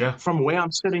 and Yeah. from where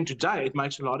I'm sitting today, it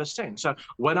makes a lot of sense. So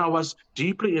when I was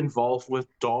deeply involved with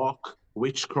dark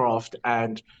witchcraft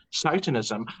and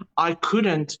Satanism, I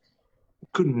couldn't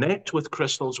connect with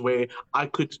crystals where I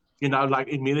could, like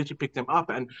immediately pick them up,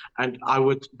 and I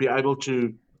would be able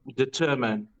to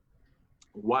determine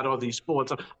what are these for.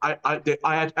 So I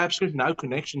had absolutely no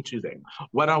connection to them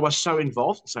when I was so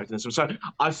involved in Satanism. So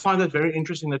I find it very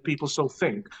interesting that people still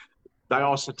think they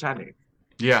are satanic.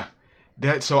 Yeah.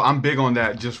 So I'm big on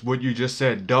that. Just what you just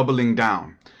said, doubling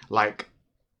down. Like,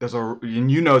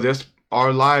 and you know this,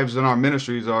 our lives and our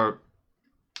ministries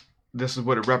this is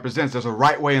what it represents. There's a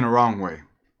right way and a wrong way.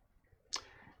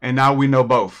 And now we know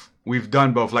both. We've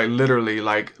done both, like literally,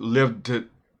 like lived to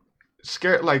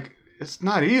scare, like it's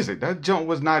not easy. That jump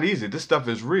was not easy. This stuff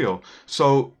is real.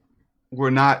 So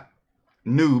we're not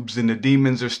noobs and the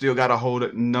demons are still got a hold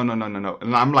of. No, no, no, no, no.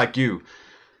 And I'm like you.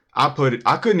 I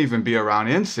couldn't even be around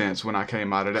incense when I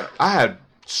came out of that. I had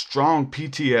strong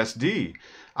PTSD.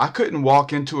 I couldn't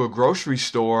walk into a grocery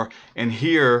store and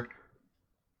hear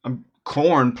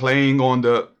corn playing on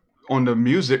the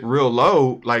music real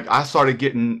low. Like, I started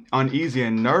getting uneasy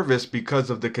and nervous because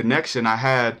of the connection I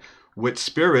had with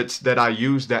spirits that I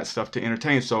used that stuff to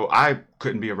entertain. So I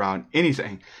couldn't be around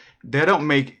anything. They don't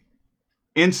make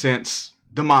incense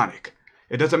demonic.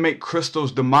 It doesn't make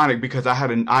crystals demonic because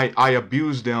I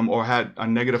abused them or had a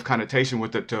negative connotation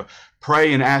with it, to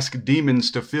pray and ask demons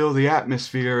to fill the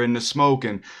atmosphere in the smoke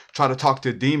and try to talk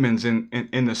to demons in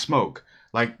the smoke.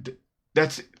 Like,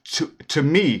 that's to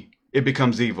me, it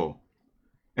becomes evil.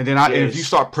 And then and if you Yes.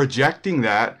 start projecting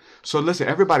that, so listen,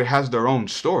 everybody has their own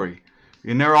story.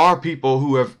 And there are people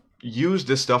who have used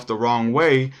this stuff the wrong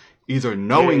way, either Yes.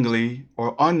 knowingly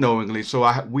or unknowingly. So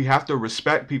we have to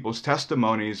respect people's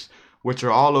testimonies, which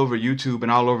are all over YouTube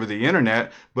and all over the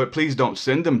internet. But please don't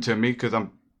send them to me, because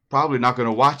I'm probably not going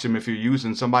to watch them if you're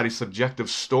using somebody's subjective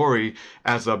story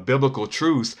as a biblical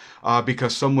truth,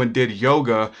 because someone did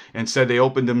yoga and said they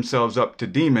opened themselves up to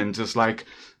demons. It's like,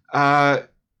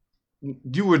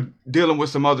 you were dealing with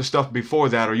some other stuff before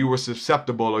that, or you were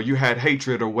susceptible, or you had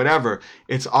hatred or whatever.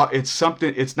 It's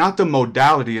something, it's not the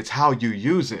modality, it's how you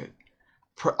use it.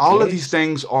 All of these Yes.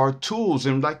 things are tools.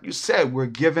 And like you said, we're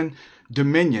given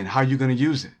dominion. How you going to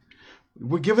use it?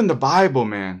 We're given the Bible,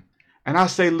 man. And I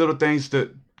say little things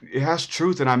that it has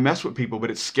truth, and I mess with people, but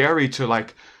it's scary to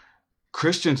like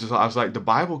Christians. I was like, the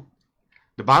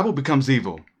Bible becomes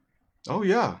evil. Oh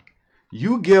yeah.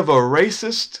 You give a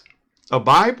racist a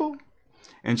Bible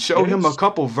and show him a Yes.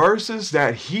 couple verses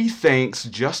that he thinks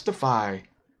justify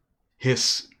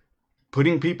his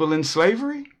putting people in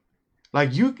slavery.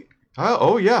 Like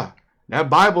oh yeah, that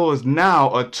Bible is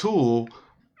now a tool,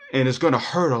 and it's going to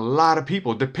hurt a lot of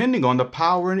people depending on the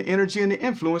power and energy and the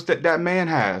influence that that man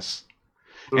has.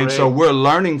 And so Correct. we're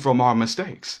learning from our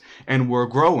mistakes and we're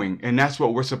growing, and that's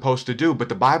what we're supposed to do. But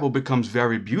the Bible becomes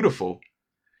very beautiful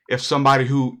if somebody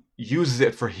who uses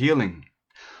it for healing,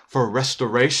 for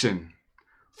restoration,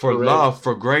 for Correct. love,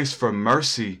 for grace, for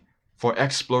mercy, for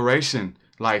exploration.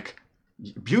 Like,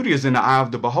 beauty is in the eye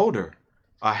of the beholder.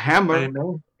 A hammer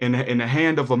Amen. in the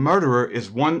hand of a murderer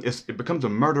it becomes a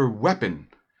murder weapon.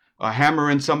 A hammer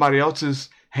in somebody else's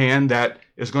hand that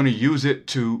is going to use it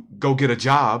to go get a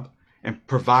job and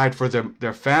provide for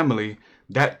their family,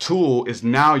 that tool is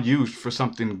now used for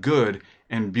something good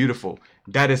and beautiful.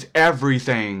 That is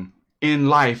everything in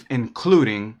life,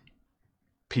 including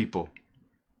people.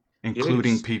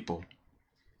 Including Yes. people.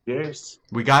 Yes.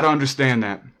 We got to understand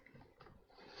that.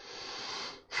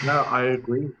 No, I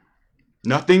agree.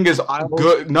 Nothing is I will.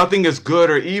 good. Nothing is good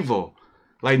or evil.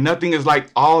 Like nothing is like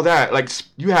all that. Like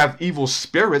you have evil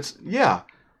spirits, yeah,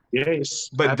 Yes.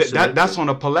 but that's Absolutely. on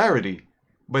a polarity.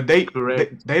 But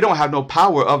Correct. they don't have no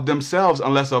power of themselves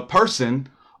unless a person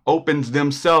opens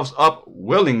themselves up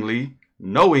willingly,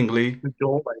 knowingly. The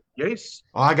doorway. Yes.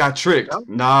 Oh, I got Yeah. tricked.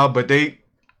 Nah, but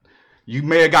you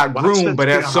may have got What's groomed, it but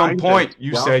at some behind it? point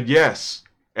you Yeah. said yes.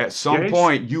 At some Yes.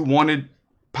 point you wanted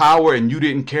power and you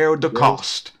didn't care the Yes.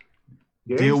 cost.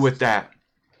 Deal with Yes. that.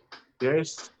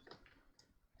 Yes.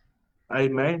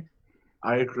 Amen.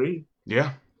 I agree.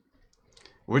 Yeah.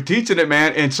 We're teaching it,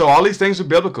 man. And so all these things are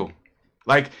biblical.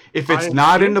 Like if I it's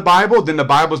not in agree. the Bible, then the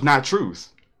Bible's not truth.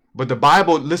 But the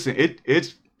Bible, listen,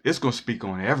 it's gonna speak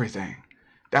on everything.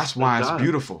 That's It why it's does.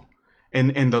 beautiful.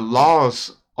 And the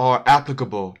laws are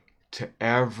applicable to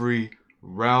every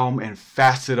realm and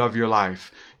facet of your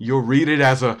life. You'll read it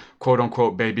as a quote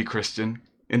unquote baby Christian,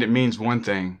 and it means one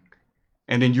thing.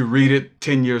 And then you read it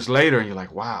 10 years later and you're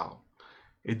like, wow,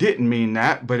 it didn't mean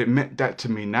that, but it meant that to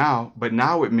me now. But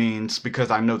now it means, because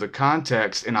I know the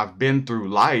context and I've been through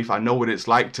life, I know what it's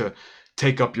like to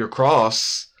take up your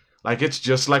cross. Like it's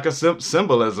just like a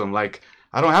symbolism. Like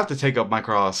I don't have to take up my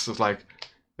cross. It's like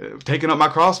taking up my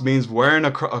cross means wearing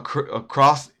a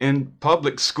cross in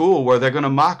public school where they're going to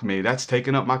mock me. That's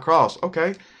taking up my cross.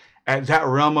 Okay. At that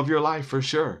realm of your life, for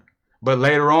sure. But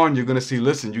later on, you're going to see,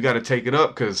 listen, you got to take it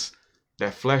up because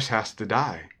that flesh has to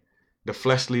die. The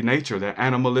fleshly nature, the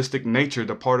animalistic nature,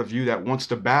 the part of you that wants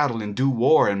to battle and do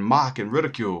war and mock and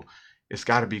ridicule, it's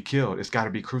got to be killed. It's got to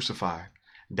be crucified.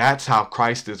 That's how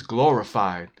Christ is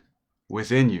glorified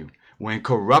within you. When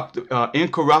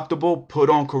incorruptible put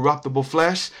on corruptible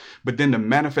flesh, but then the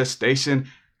manifestation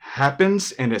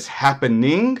happens and it's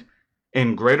happening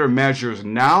in greater measures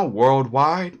now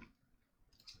worldwide.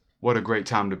 What a great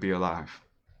time to be alive.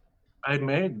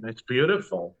 Amen. It's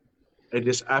beautiful. It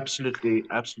is absolutely,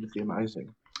 absolutely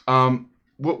amazing.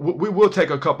 We will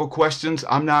take a couple questions.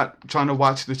 I'm not trying to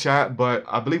watch the chat, but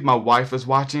I believe my wife is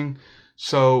watching.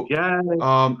 So, Yeah.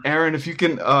 Aaron, if you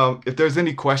can, if there's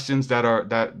any questions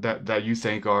that you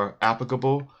think are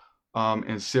applicable,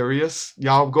 and serious,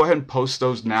 y'all go ahead and post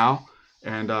those now,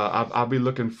 and I'll be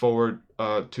looking forward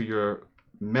to your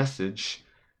message,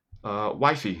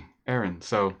 wifey, Aaron.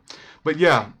 So, but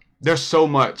yeah, there's so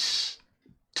much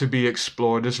to be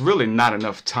explored. There's really not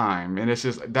enough time, and it's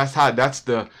just that's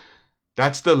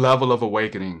the level of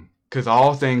awakening, because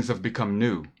all things have become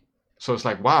new. So it's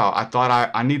like, wow, I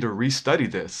thought I need to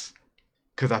restudy this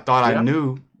because I thought I Yeah.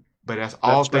 knew, but as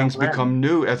all That's where things I'm at. become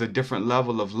new, as a different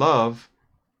level of love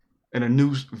and a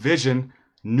new vision,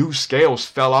 new scales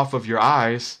fell off of your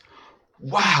eyes.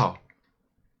 Wow,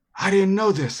 I didn't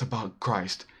know this about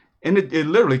Christ. And it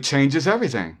literally changes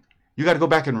everything. You got to go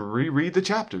back and reread the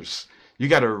chapters. You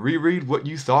got to reread what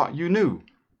you thought you knew.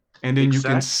 And then you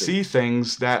can Exactly. see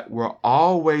things that were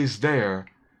always there,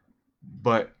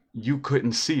 but you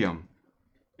couldn't see them.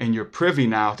 And you're privy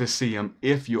now to see them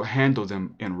if you handle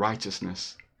them in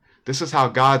righteousness. This is how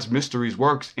God's mysteries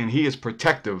works, and He is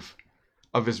protective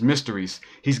of His mysteries.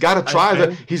 He's got to try Amen.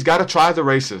 the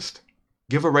racist.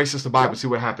 Give a racist the Bible, Yeah. see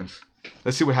what happens.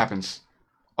 Let's see what happens.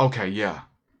 okay, yeah,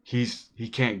 he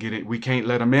can't get it. We can't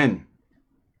let him in.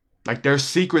 Like there's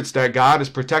secrets that God is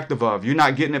protective of. You're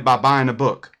not getting it by buying a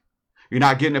book. You're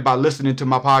not getting it by listening to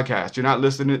my podcast. You're not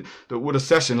listening to with a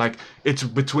session. Like it's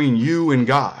between you and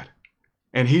God.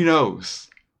 And he knows.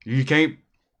 You can't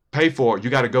pay for it. You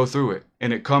got to go through it.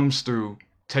 And it comes through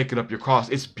taking up your cross.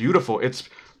 It's beautiful. It's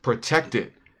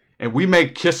protected. And we may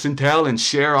kiss and tell and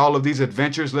share all of these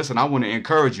adventures. Listen, I want to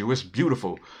encourage you. It's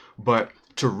beautiful. But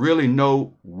to really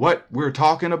know what we're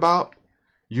talking about,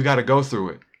 you got to go through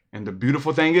it. And the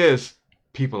beautiful thing is,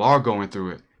 people are going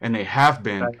through it. And they have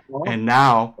been. And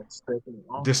now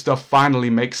this stuff finally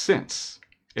makes sense.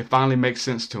 It finally makes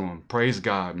sense to them. Praise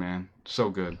God, man. So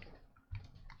good.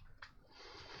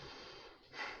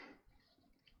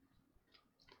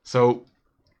 So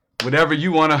whatever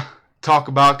you want to talk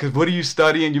about, because what are you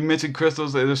studying? You mentioned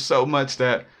crystals. There's so much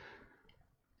that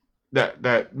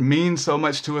means so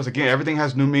much to us. Again, everything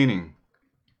has new meaning.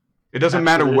 It doesn't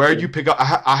matter where you pick up.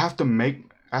 I have to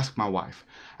ask my wife.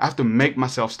 I have to make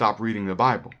myself stop reading the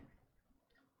Bible.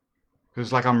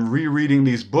 Because like I'm rereading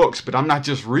these books, but I'm not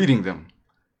just reading them.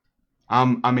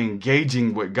 I'm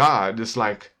engaging with God. It's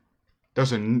like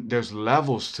there's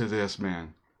levels to this,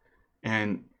 man.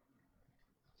 And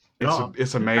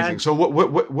it's amazing. So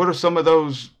what are some of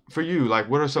those for you? Like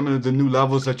what are some of the new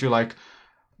levels that you're like,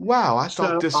 wow, I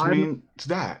thought this means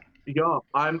that. Yeah,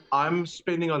 I'm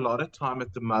spending a lot of time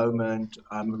at the moment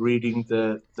reading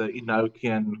the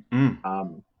Enochian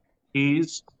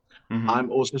keys. Mm-hmm. I'm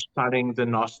also studying the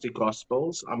Gnostic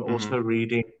Gospels. I'm also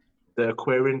reading the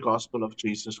Aquarian Gospel of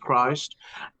Jesus Christ.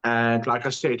 And like I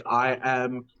said, I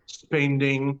am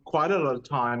spending quite a lot of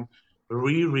time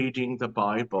rereading the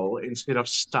Bible instead of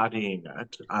studying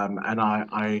it. And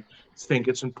I think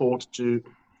it's important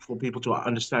for people to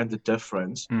understand the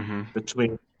difference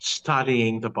between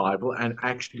studying the Bible and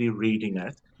actually reading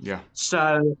it. Yeah.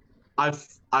 So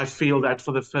I feel that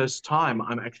for the first time,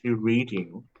 I'm actually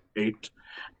reading it.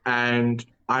 And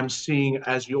I'm seeing,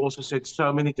 as you also said,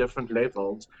 so many different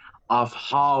levels of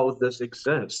how this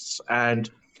exists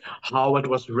and how it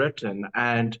was written,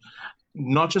 and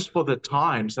not just for the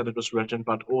times that it was written,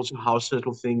 but also how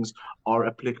certain things are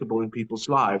applicable in people's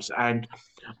lives. And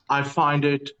I find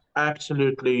it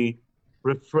absolutely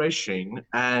refreshing.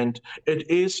 And it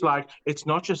is like, it's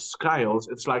not just scales,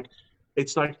 it's like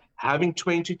having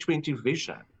 20/20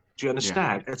 vision. Do you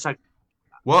understand? Yeah. It's like,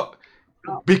 well,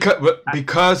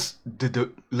 because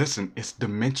listen, it's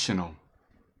dimensional.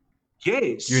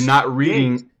 Yes. You're not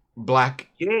reading black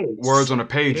yes. words on a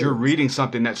page. Yes. You're reading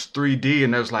something that's 3D,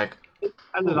 and there's like,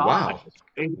 alive. Oh, wow.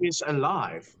 It is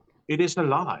alive. It is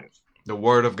alive. The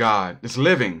Word of God. It's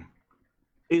living.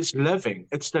 It's living.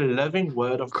 It's the living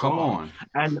Word of Come God. on.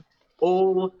 And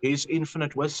all His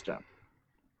infinite wisdom.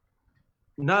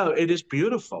 No, it is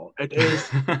beautiful. It is.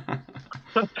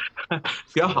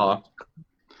 Yeah.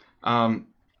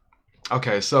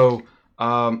 Okay, so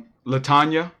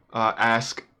Latanya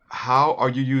asked, how are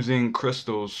you using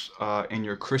crystals in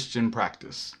your Christian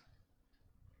practice?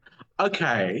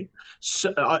 Okay,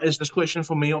 so is this question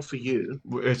for me or for you?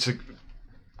 It's a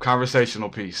conversational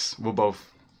piece. We'll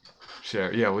both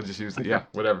share. Yeah, we'll just use it. Yeah,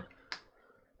 whatever.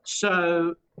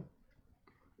 So,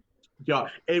 yeah,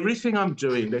 everything I'm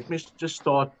doing, let me just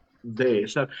start there.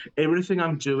 So everything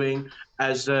I'm doing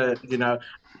as a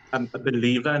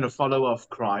believer and a follower of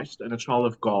Christ and a child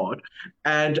of God,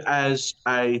 and as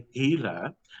a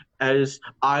healer, as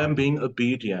I am being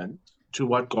obedient to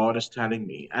what God is telling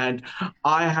me. And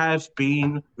I have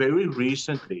been very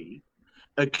recently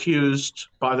accused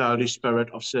by the Holy Spirit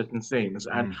of certain things,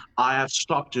 and I have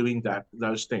stopped doing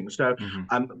those things. So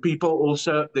people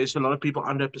also, there's a lot of people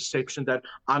under perception that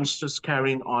I'm just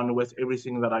carrying on with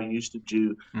everything that I used to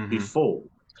do before.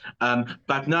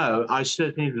 But no, I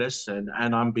certainly listen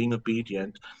and I'm being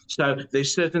obedient. So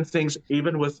there's certain things,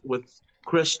 even with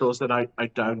crystals, that I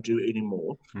don't do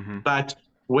anymore. But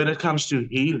when it comes to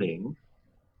healing,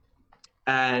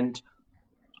 and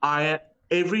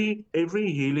every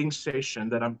healing session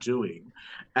that I'm doing,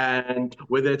 and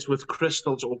whether it's with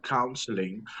crystals or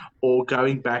counseling or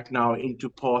going back now into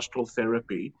pastoral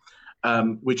therapy,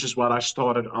 which is what I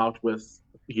started out with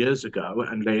years ago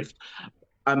and left,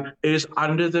 is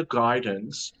under the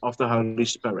guidance of the Holy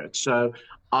Spirit. So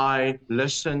I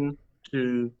listen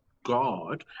to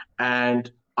God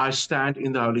and I stand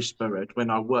in the Holy Spirit when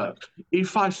I work.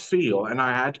 If I feel, and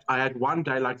I had one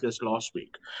day like this last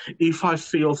week, if I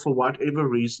feel for whatever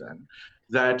reason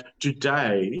that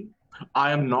today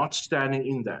I am not standing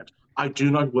in that, I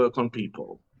do not work on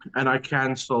people and I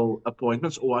cancel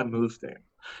appointments or I move them.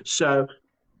 So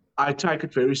I take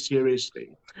it very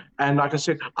seriously. And like I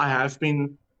said, I have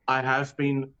been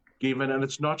given, and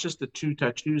it's not just the 2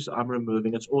 tattoos I'm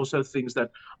removing, it's also things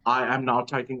that I am now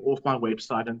taking off my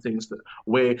website and things that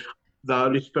where the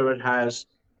Holy Spirit has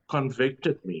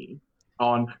convicted me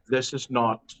on this is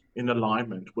not in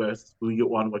alignment with who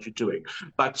you are and what you're doing.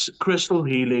 But crystal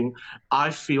healing, I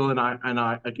feel, and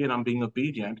I again, I'm being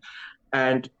obedient,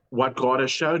 and what God has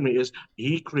shown me is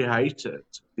He created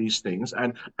these things.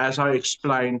 And as I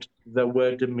explained the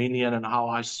word dominion and how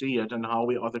I see it and how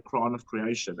we are the crown of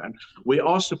creation, and we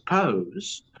are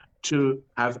supposed to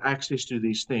have access to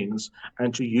these things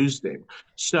and to use them.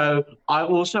 So I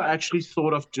also actually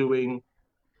thought of doing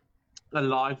a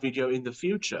live video in the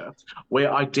future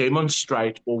where I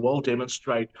demonstrate or will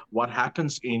demonstrate what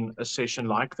happens in a session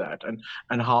like that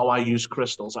and how I use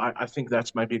crystals. I think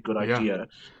that's maybe a good Yeah. idea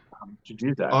to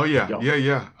do that. Oh yeah, Yeah.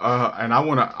 yeah. And I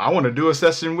wanna do a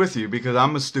session with you because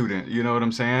I'm a student. You know what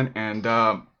I'm saying? And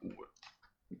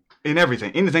in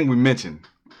anything we mentioned,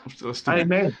 I'm still a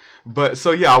student. Amen. But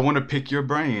so yeah, I want to pick your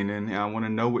brain and I want to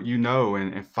know what you know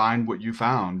and find what you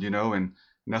found. And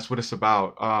that's what it's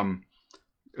about.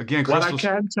 Again, What I crystals.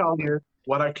 can tell you,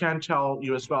 what I can tell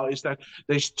you as well is that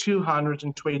there's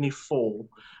 224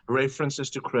 references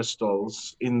to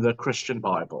crystals in the Christian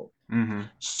Bible. Hmm.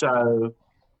 So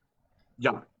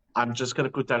yeah, I'm just going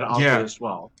to put that out there Yeah. as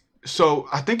well. So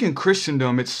I think in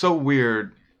Christendom, it's so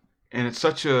weird, and it's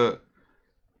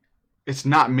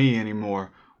not me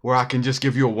anymore, where I can just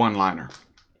give you a one-liner.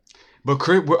 But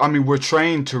we're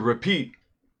trained to repeat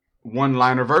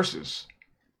one-liner verses.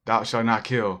 Thou shalt not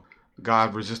kill.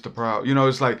 God resist the proud.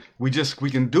 It's like we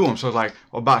can do them. So it's like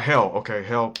about hell. Okay,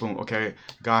 hell. Boom. Okay,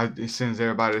 God sends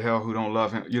everybody to hell who don't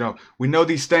love Him. We know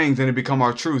these things and it become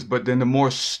our truth. But then the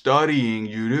more studying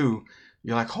you do,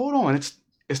 you're like, hold on, it's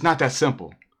not that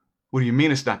simple. What do you mean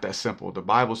it's not that simple? The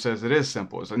Bible says it is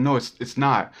simple. It's like, no, it's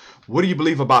not. What do you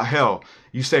believe about hell?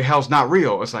 You say hell's not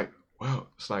real. It's like, well,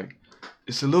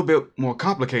 it's a little bit more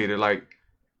complicated. Like,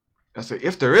 I say,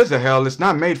 if there is a hell, it's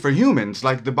not made for humans.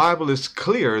 Like the Bible is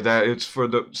clear that it's for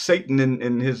the Satan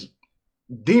and his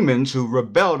demons who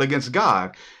rebelled against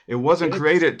God. It wasn't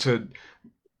created to.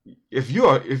 If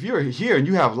you're here and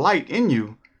you have light in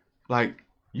you, like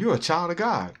you're a child of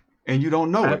God and you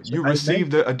don't know it. You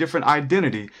received a different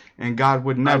identity, and God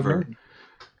would never. Amen.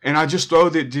 And I just throw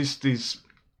these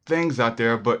things out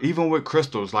there. But even with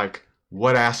crystals, like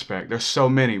what aspect? There's so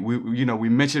many. We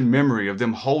mentioned memory of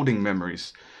them holding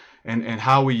memories. And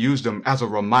how we use them as a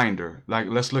reminder. Like,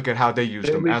 let's look at how they use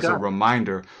them as a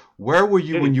reminder. Where were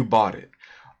you when you bought it?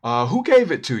 Who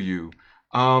gave it to you?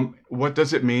 What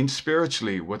does it mean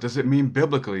spiritually? What does it mean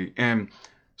biblically? And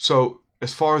so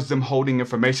as far as them holding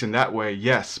information that way,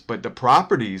 yes. But the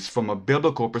properties from a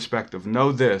biblical perspective,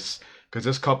 know this, because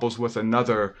this couples with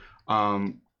another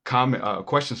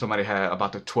question somebody had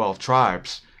about the 12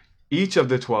 tribes. Each of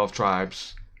the 12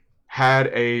 tribes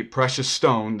had a precious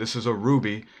stone. This is a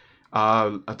ruby.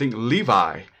 I think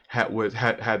Levi had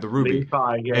the ruby,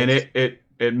 Levi, yes. And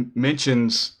it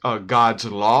mentions God's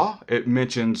law. It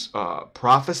mentions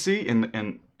prophecy,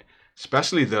 and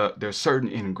especially there's certain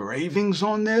engravings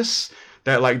on this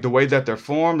that, like the way that they're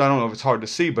formed. I don't know if it's hard to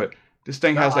see, but this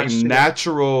thing has like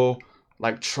natural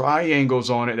like triangles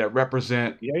on it that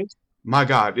represent. Yes. My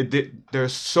God,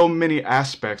 there's so many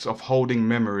aspects of holding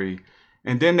memory,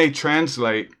 and then they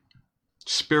translate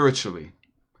spiritually.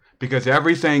 Because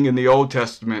everything in the Old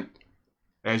Testament,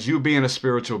 as you being a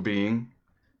spiritual being,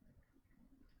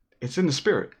 it's in the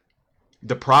spirit.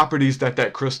 The properties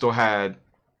that crystal had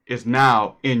is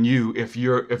now in you if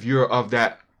you're of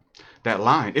that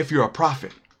line. If you're a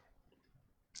prophet,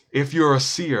 if you're a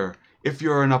seer, if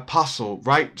you're an apostle,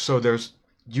 right? So there's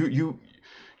you're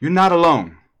not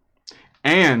alone.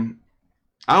 And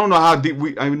I don't know how deep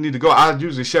I need to go. I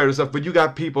usually share this stuff, but you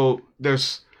got people.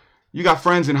 You got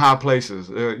friends in high places.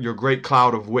 Your great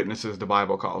cloud of witnesses, the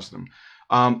Bible calls them.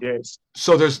 Yes.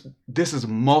 So this is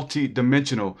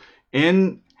multi-dimensional.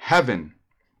 In heaven,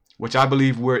 which I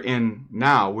believe we're in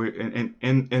now, we're in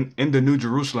the New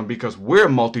Jerusalem because we're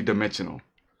multi-dimensional.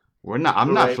 We're not.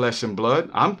 I'm not flesh and blood.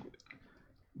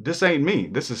 This ain't me.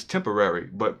 This is temporary.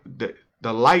 But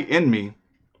the light in me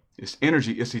is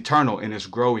energy. It's eternal, and it's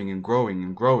growing and growing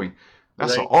and growing.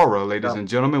 That's an aura, ladies and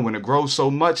gentlemen, when it grows so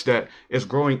much that it's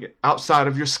growing outside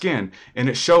of your skin and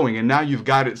it's showing. And now you've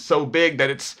got it so big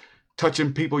that it's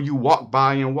touching people you walk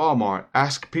by in Walmart.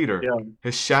 Ask Peter. Yeah.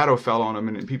 His shadow fell on him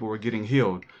and people were getting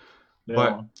healed. Yeah.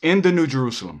 But in the New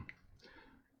Jerusalem,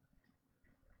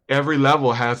 every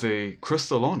level has a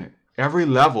crystal on it. Every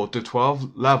level, to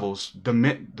 12 levels,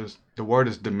 the word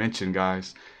is dimension,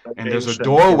 guys. And there's a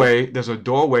doorway. There's a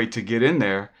doorway to get in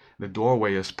there. The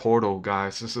doorway is portal,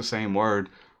 guys. It's the same word.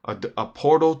 a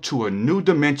portal to a new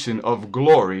dimension of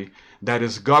glory that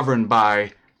is governed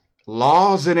by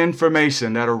laws and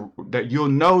information that you'll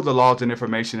know the laws and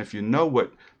information if you know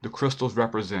what the crystals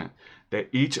represent. That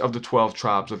each of the 12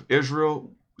 tribes of Israel,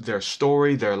 their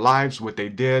story, their lives, what they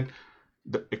did,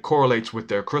 it correlates with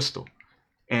their crystal.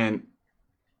 And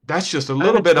that's just a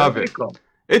little bit of it.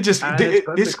 It just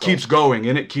this keeps going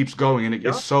and it keeps going, and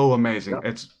it's so amazing.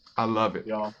 I love it.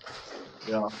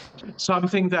 Yeah.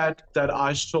 Something that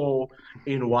I saw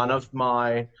in one of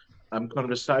my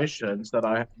conversations that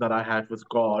I had with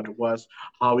God was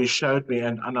how He showed me,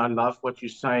 and I love what you're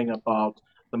saying about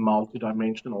the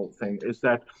multidimensional thing, is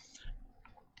that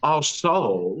our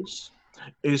souls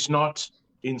is not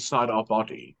inside our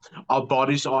body. Our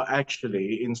bodies are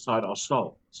actually inside our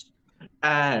souls.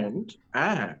 And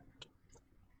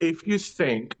if you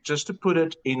think, just to put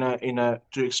it to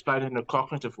explain it in a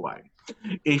cognitive way,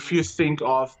 if you think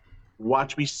of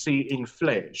what we see in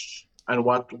flesh and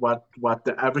what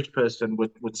the average person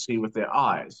would see with their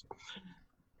eyes,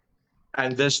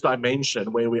 and this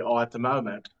dimension where we are at the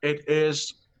moment, it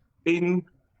is in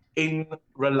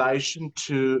relation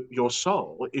to your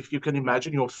soul. If you can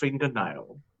imagine your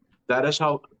fingernail, that is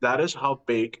how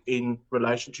big in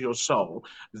relation to your soul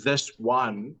this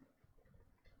one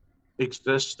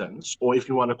existence, or if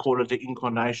you want to call it the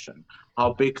incarnation,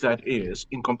 how big that is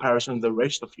in comparison to the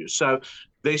rest of you. So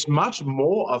there's much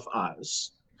more of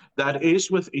us that is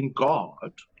within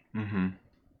God. Mm-hmm.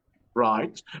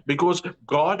 Right? Because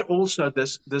God also,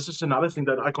 this is another thing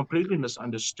that I completely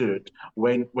misunderstood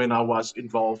when I was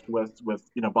involved with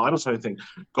Bible study thing.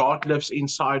 God lives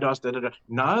inside us.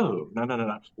 No.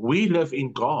 We live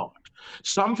in God.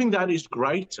 Something that is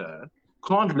greater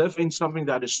can't live in something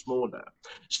that is smaller.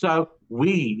 So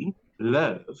we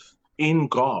live in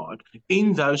God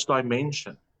in those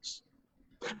dimensions,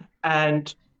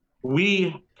 and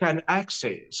we can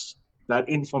access that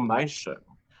information.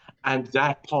 And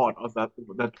that part of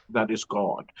that is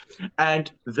God.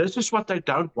 And this is what they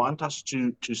don't want us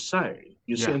to say.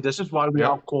 You see, and this is why we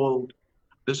call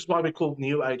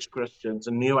New Age Christians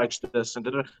and New Age this and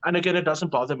that. And again, it doesn't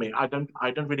bother me. I don't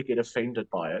really get offended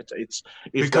by it. It's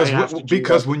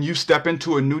because when you step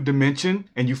into a new dimension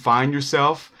and you find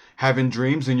yourself having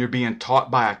dreams and you're being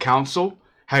taught by a council,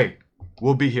 hey,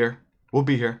 we'll be here.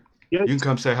 Yes. You can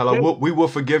come say hello. Yes. We will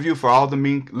forgive you for all the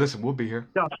mean. Listen, we'll be here.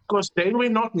 Yeah, because then we're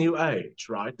not New Age,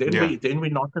 right? Then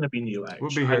we're not going to be New Age. We'll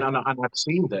be here. And I've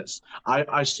seen this.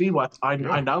 I see I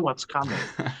know what's coming,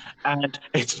 and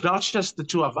it's not just the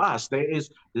two of us. There is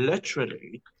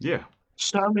literally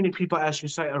so many people, as you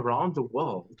say, around the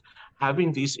world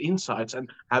having these insights and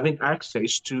having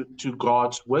access to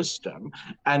God's wisdom.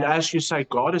 And as you say,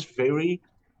 God is very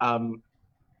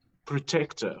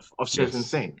protective of certain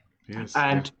things. Yes.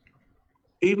 And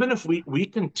even if we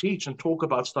can teach and talk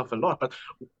about stuff a lot, but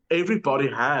everybody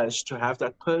has to have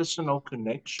that personal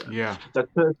connection,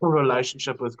 that personal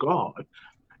relationship with God.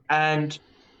 And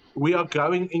we are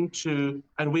going into,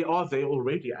 and we are there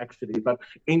already actually, but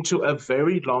into a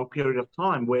very long period of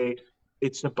time where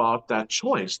it's about that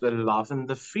choice, the love and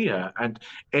the fear and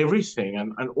everything,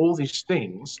 and all these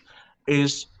things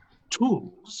is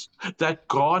tools that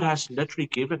God has literally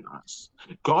given us.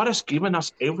 God has given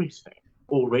us everything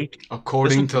already.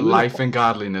 According to life and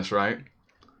godliness, right?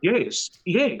 Yes,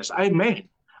 amen.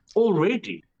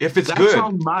 Already. If it's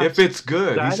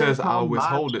good, He says, I'll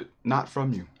withhold it not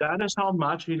from you. That is how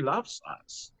much He loves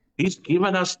us. He's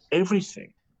given us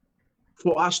everything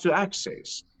for us to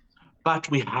access, but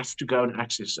we have to go and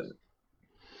access it.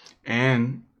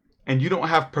 And you don't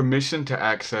have permission to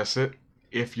access it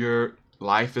if your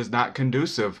life is not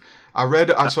conducive.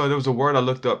 I saw there was a word I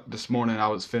looked up this morning. I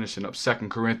was finishing up 2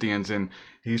 Corinthians, and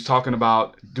he's talking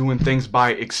about doing things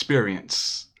by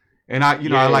experience. And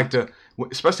I like to,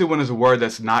 especially when there's a word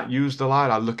that's not used a lot,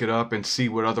 I look it up and see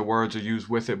what other words are used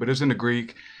with it. But it's in the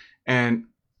Greek, and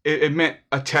it meant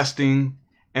a testing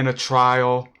and a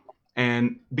trial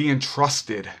and being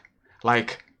trusted.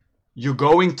 Like, you're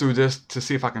going through this to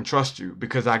see if I can trust you,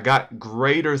 because I got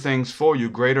greater things for you,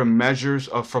 greater measures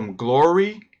of from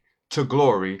glory to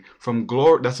glory. From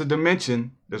glory, that's a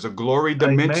dimension. There's a glory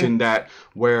dimension that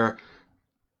where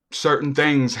certain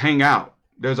things hang out.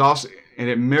 There's also, and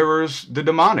it mirrors the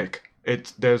demonic.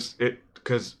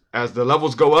 Because as the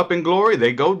levels go up in glory,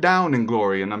 they go down in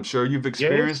glory, and I'm sure you've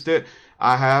experienced it.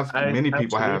 I have. Many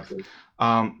people have.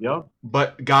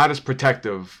 But God is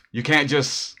protective. You can't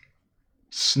just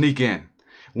sneak in.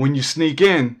 When you sneak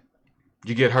in,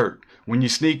 you get hurt. When you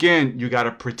sneak in, you got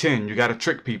to pretend. You got to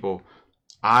trick people.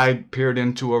 I peered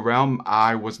into a realm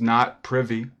I was not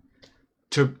privy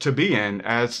to be in,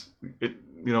 as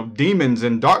demons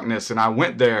and darkness, and I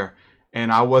went there,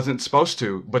 and I wasn't supposed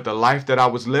to, but the life that I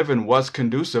was living was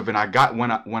conducive. And I got,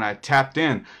 when I tapped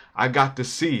in, I got to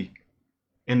see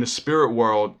in the spirit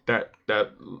world that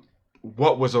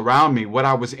what was around me, what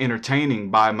I was entertaining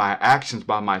by my actions,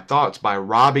 by my thoughts, by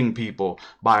robbing people,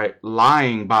 by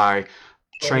lying, by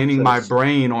training my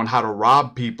brain on how to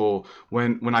rob people.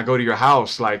 When I go to your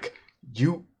house, like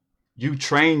you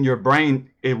train your brain,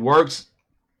 it works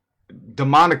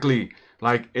demonically,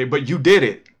 like but you did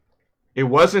it. It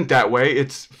wasn't that way.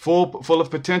 It's full of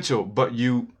potential, but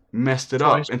you messed it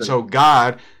up. And so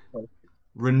God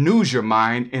renews your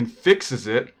mind and fixes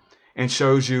it and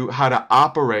shows you how to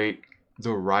operate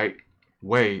the right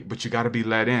way. But you got to be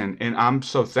let in. And I'm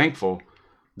so thankful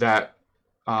that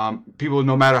people,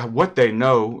 no matter what they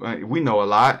know, we know a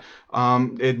lot.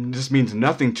 It just means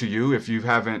nothing to you if you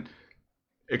haven't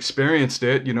experienced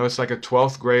it. You know, it's like a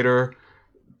 12th grader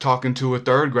talking to a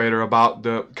 3rd grader about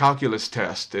the calculus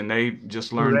test, and they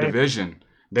just learned division.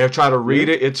 They'll try to read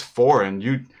it. It's foreign.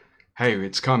 Hey,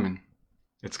 it's coming.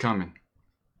 It's coming.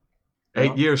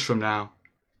 8 years from now,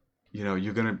 you know,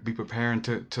 you're going to be preparing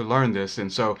to learn this.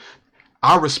 And so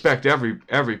I respect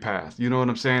every path, you know what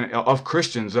I'm saying, of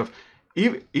Christians, of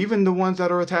even the ones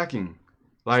that are attacking.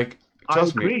 Like,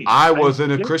 trust me, I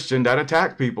wasn't a Christian that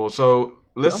attacked people. So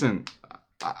listen,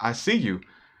 I see you,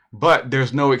 but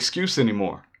there's no excuse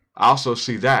anymore. I also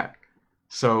see that.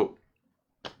 So,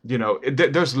 you know,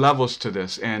 there's levels to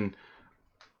this, and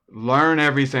learn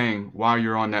everything while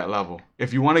you're on that level.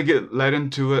 If you want to get led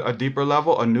into a deeper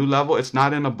level, a new level, it's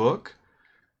not in a book.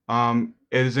 It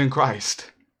is in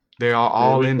Christ. They are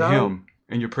all in Him,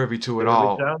 and you're privy to it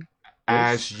all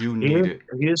as you need it.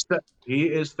 He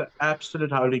is the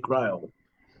absolute Holy Grail.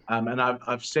 And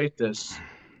I've said this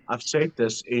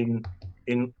in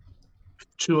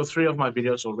 2 or 3 of my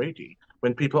videos already.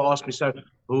 When people ask me, so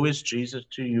who is Jesus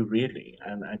to you really?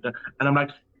 And I'm like,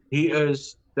 He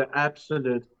is the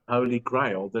absolute Holy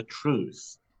Grail, the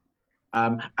truth.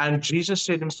 And Jesus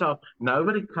said Himself,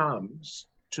 nobody comes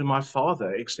to my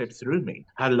Father except through me.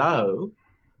 Hello?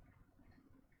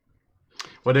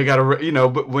 Well, they got to, you know,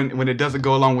 but when it doesn't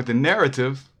go along with the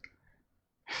narrative,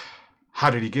 how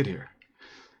did He get here?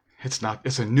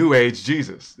 It's a new age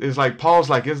Jesus. It's like Paul's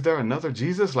like, is there another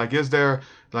Jesus? Like, is there,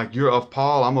 like, you're of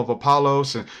Paul, I'm of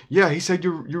Apollos. And yeah, he said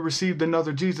you received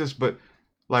another Jesus, but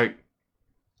like,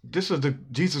 this is the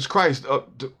Jesus Christ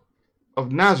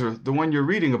of Nazareth, the one you're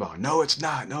reading about. No, it's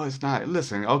not. No, it's not.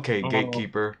 Listen, okay,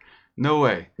 gatekeeper. No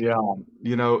way. Yeah.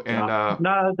 You know, and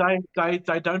no,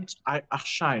 they don't.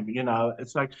 Shame. You know,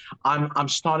 it's like I'm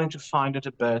starting to find it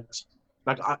a bit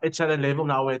like it's at a level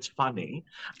now where it's funny.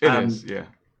 It is, yeah.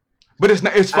 But it's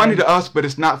not. It's funny to us, but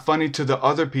it's not funny to the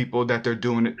other people that they're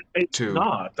doing it to. It's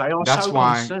not. They are That's so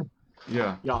why, concerned.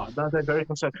 Yeah. Yeah, they're very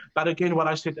concerned. But again, what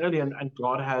I said earlier, and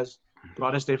God has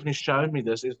definitely shown me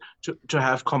this, is to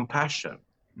have compassion.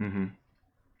 Mm-hmm.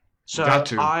 So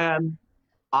I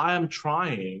am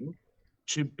trying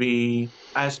to be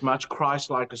as much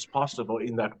Christ-like as possible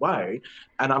in that way,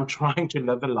 and I'm trying to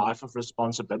live a life of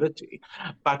responsibility.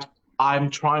 But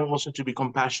I'm trying also to be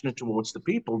compassionate towards the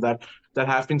people that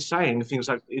have been saying things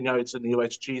like, you know, it's a new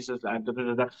age Jesus and da, da,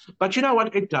 da, da. But you know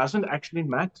what? It doesn't actually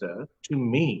matter to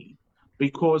me,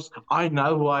 because I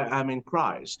know who I am in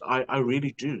Christ. I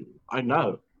really do. I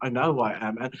know who I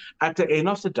am. And at the end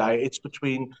of the day, it's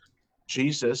between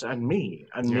Jesus and me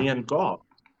and God.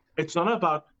 It's not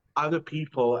about other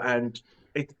people, and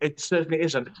it certainly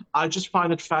isn't. I just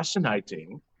find it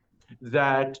fascinating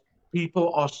that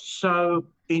people are so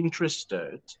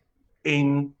interested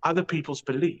in other people's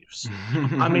beliefs.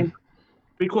 I mean,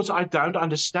 because I don't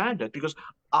understand it, because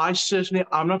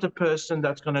I'm not a person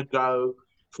that's going to go,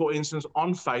 for instance,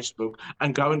 on Facebook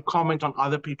and go and comment on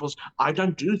other people's. I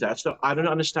don't do that. So I don't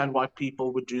understand why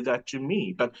people would do that to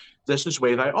me, but this is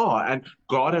where they are. And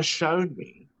God has shown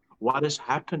me what is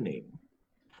happening,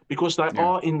 because they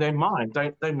are in their mind.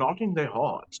 They're not in their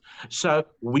hearts. So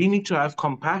we need to have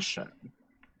compassion.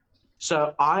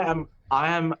 So I'm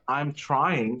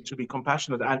trying to be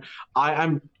compassionate, and I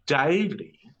am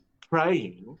daily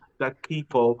praying that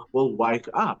people will wake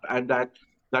up and that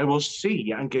they will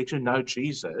see and get to know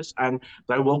Jesus, and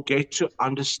they will get to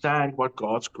understand what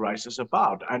God's grace is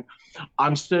about. And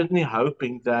I'm certainly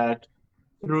hoping that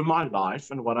through my life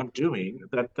and what I'm doing,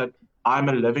 that I'm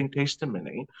a living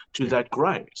testimony to that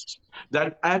grace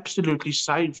that absolutely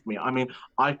saved me. I mean,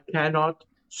 I cannot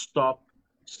stop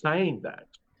saying that.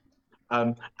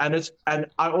 And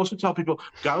I also tell people,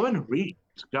 go and read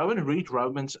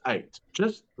Romans 8,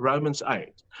 just Romans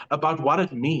 8, about what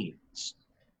it means,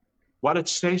 what it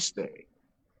says there.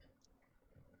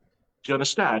 Do you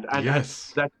understand? And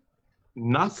yes. that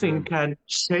nothing can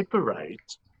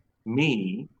separate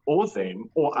me or them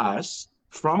or us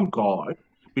from God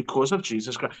because of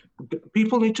Jesus Christ.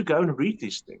 People need to go and read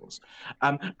these things.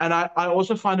 And I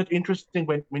also find it interesting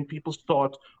when people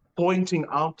start pointing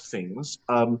out things,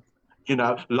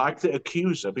 like the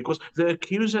accuser, because the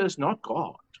accuser is not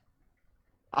God.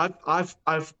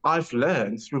 I've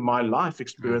learned through my life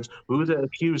experience who the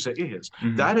accuser is.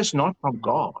 That is not from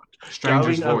God.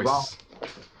 Stranger's Going around, voice.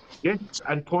 yes,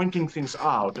 and pointing things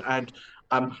out and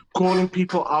calling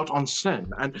people out on sin,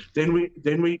 and then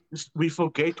we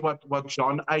forget what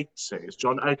John 8 says.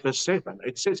 John 8 verse 7.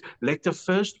 It says, "Let the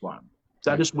first one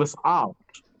that Yeah. is without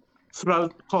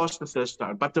cast the first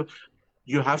stone," but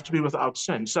you have to be without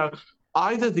sin. So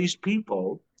either these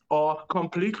people are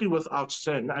completely without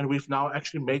sin, and we've now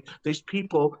actually made these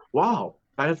people, wow,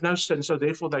 they have no sin, so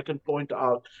therefore they can point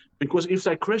out, because if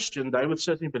they're Christian, they would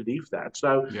certainly believe that.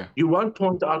 So Yeah. you won't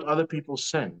point out other people's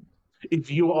sin if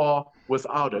you are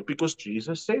without it, because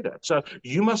Jesus said it. So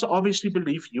you must obviously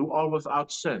believe you are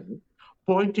without sin,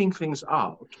 pointing things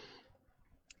out.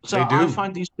 They So I do.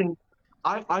 find these things,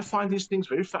 I find these things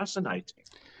very fascinating.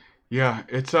 Yeah.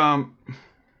 It's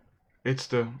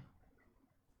the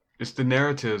it's the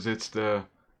narratives. It's the,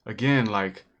 again,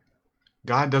 like,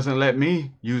 God doesn't let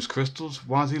me use crystals.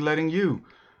 Why is he letting you?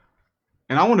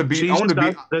 And I want Jesus to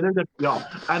be, didn't, yeah,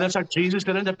 and it's like Jesus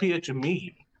didn't appear to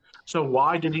me. So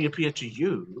why did he appear to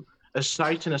you, a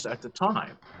Satanist at the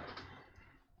time?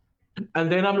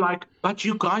 And then I'm like, but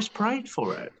you guys prayed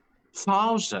for it,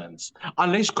 thousands.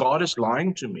 Unless God is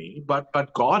lying to me, but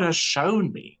God has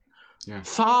shown me yeah.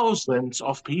 thousands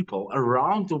of people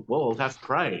around the world have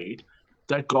prayed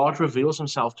that God reveals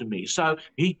himself to me. So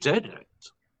he did it.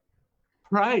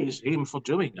 Praise him for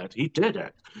doing it. He did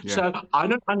it. Yeah. So I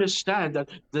don't understand that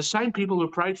the same people who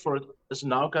prayed for it is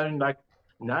now going like,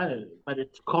 no, but it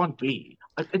can't be.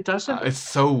 It doesn't. It's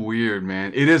so weird,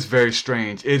 man. It is very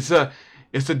strange. It's a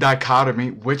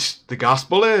dichotomy, which the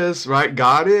gospel is, right?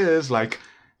 God is, like,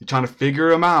 you're trying to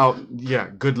figure him out. Yeah,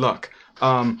 good luck.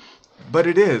 But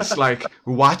it is like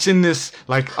watching this.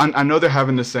 Like, I know they're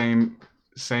having the same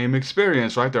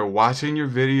experience, right? They're watching your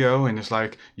video, and it's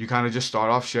like you kind of just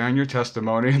start off sharing your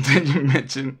testimony, and then you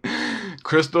mention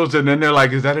crystals, and then they're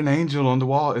like, "Is that an angel on the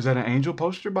wall? Is that an angel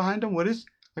poster behind them? What is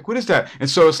that?" And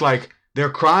so it's like they're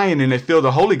crying and they feel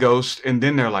the Holy Ghost, and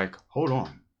then they're like, "Hold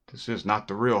on, this is not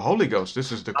the real Holy Ghost.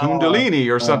 This is the Uh, Kundalini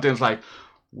or uh, something." It's like,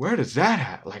 where does that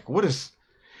at? Like, what is?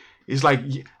 It's like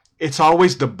it's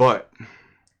always the but,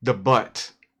 the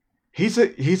but. He's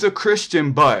a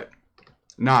Christian, but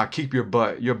nah, keep your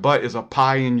butt. Your butt is a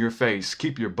pie in your face.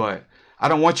 Keep your butt. I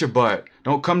don't want your butt.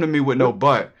 Don't come to me with no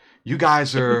butt. You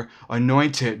guys are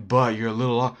anointed, but you're a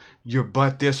little, your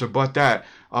butt this or butt that.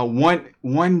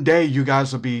 One day you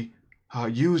guys will be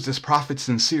used as prophets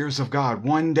and seers of God.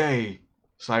 One day.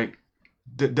 It's like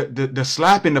the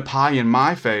slap in the pie in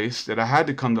my face that I had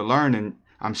to come to learn, and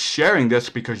I'm sharing this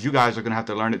because you guys are going to have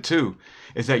to learn it too,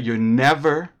 is that you're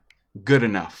never good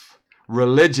enough.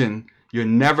 Religion, you're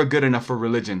never good enough for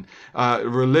religion.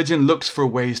 Religion looks for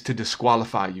ways to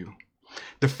disqualify you.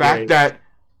 The fact yes. that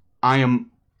I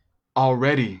am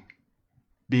already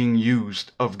being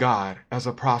used of God as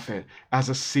a prophet, as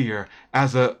a seer,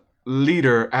 as a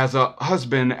leader, as a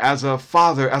husband, as a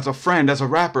father, as a friend, as a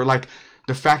rapper, like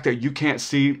the fact that you can't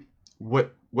see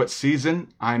what season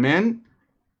I'm in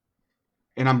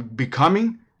and I'm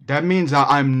becoming, that means that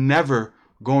I'm never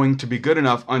going to be good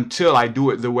enough until I do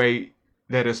it the way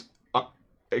that is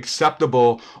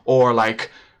acceptable or like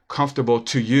comfortable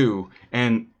to you,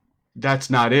 and that's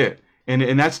not it.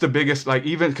 And that's the biggest, like,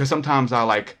 even because sometimes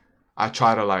I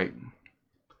try to, like,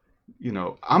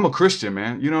 I'm a Christian,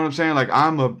 man, you know what I'm saying, like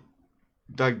I'm a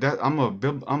like that I'm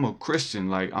a Christian,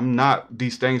 like I'm not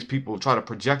these things people try to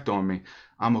project on me.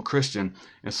 I'm a Christian,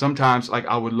 and sometimes, like,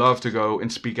 I would love to go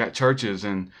and speak at churches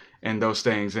and those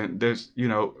things, and there's,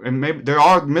 and maybe there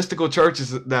are mystical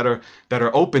churches that are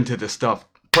open to this stuff.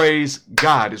 Praise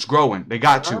God, it's growing. They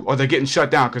got you, or they're getting shut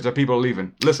down because their people are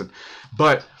leaving. Listen,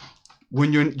 but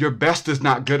when your best is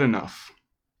not good enough,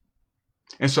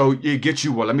 and so it gets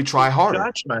you. Well, let me try harder,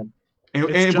 Judgment. and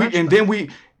It's judgment. then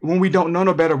when we don't know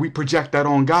no better, we project that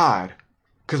on God.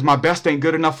 Because my best ain't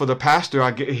good enough for the pastor.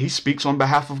 He speaks on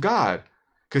behalf of God.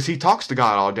 Because he talks to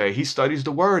God all day. He studies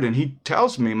the word, and he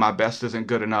tells me my best isn't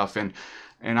good enough. And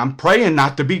I'm praying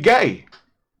not to be gay.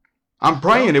 I'm Yeah,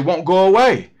 praying it won't go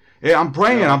away. Yeah, I'm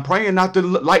praying. yeah. I'm praying not to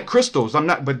like crystals. I'm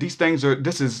not. But these things are.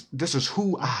 This is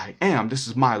who I am. This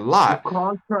is my You lot.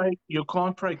 can't pray. You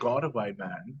can't pray God away,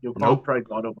 man. You can't Nope. pray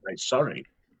God away. Sorry.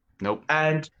 Nope.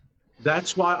 And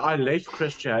that's why I left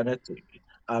Christianity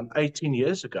 18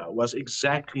 years ago, was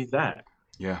exactly that.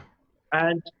 Yeah.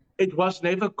 And it was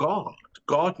never God.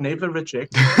 God never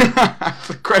rejected. That's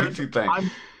a crazy thing.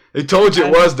 I'm, They told you it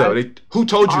and was, though. Who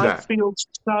told you I that? feel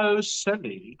so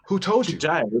silly Who told you?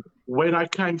 today when I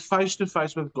came face to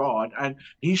face with God and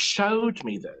He showed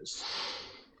me this.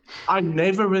 I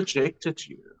never rejected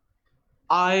you.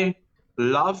 I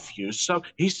love you. So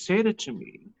He said it to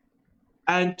me.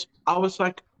 And I was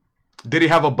like, Did he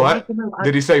have a why but? didn't I?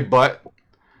 Did he say but?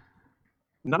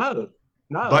 No,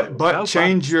 But no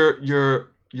change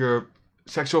buts. your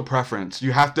sexual preference.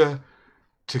 You have to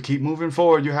keep moving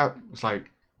forward. It's like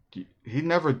he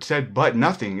never said but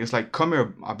nothing. It's like, come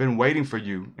here, I've been waiting for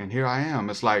you, and here I am.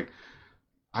 It's like,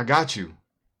 I got you.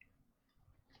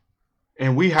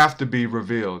 And we have to be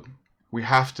revealed. We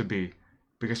have to be,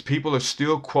 because people are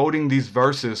still quoting these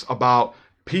verses about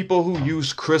people who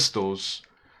use crystals.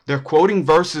 They're quoting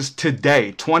verses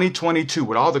today, 2022,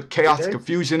 with all the chaos and Okay?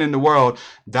 confusion in the world.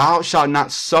 Thou shalt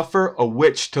not suffer a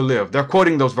witch to live. They're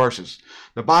quoting those verses.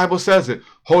 The Bible says it.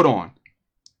 Hold on.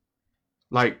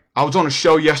 Like, I was on a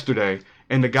show yesterday,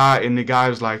 and the guy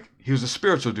was like, he was a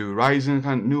spiritual dude, right? He's in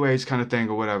kind of new age kind of thing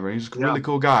or whatever. He's a Yeah. really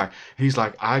cool guy. He's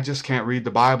like, I just can't read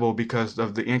the Bible because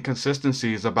of the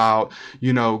inconsistencies about,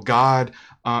 God,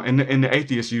 and the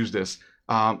atheists use this.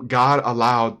 God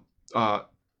allowed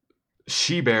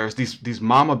she bears, these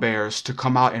mama bears, to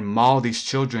come out and maul these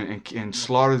children and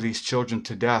slaughter these children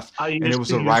to death. I And it used was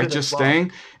to a use it as righteous well.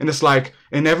 thing. And it's like,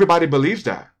 and everybody believes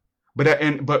that.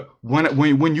 But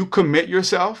when you commit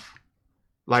yourself,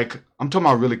 like, I'm talking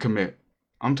about really commit.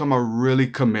 I'm talking about really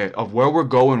commit of where we're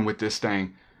going with this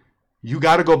thing. You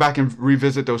got to go back and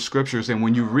revisit those scriptures. And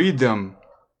when you read them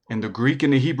in the Greek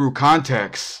and the Hebrew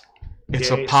context,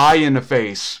 it's a Yes. pie in the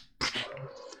face.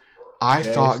 I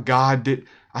Yes.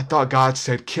 thought God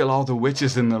said, kill all the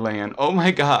witches in the land. Oh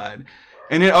my God.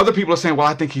 And then other people are saying, well,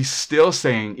 I think he's still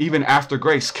saying, even after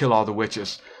grace, kill all the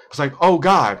witches. It's like, oh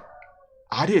God,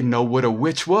 I didn't know what a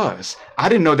witch was. I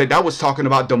didn't know that was talking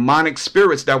about demonic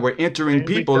spirits that were entering There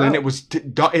we people. go.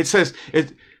 And it says,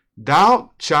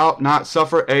 thou shalt not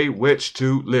suffer a witch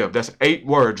to live. That's 8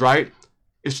 words, right?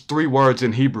 It's 3 words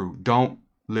in Hebrew. Don't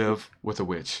live with a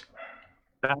witch.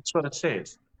 That's what it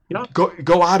says. Yeah.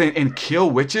 Go out and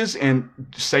kill witches and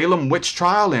Salem witch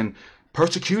trial and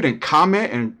persecute and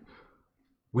comment, and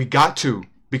we got to,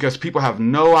 because people have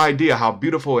no idea how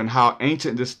beautiful and how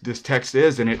ancient this text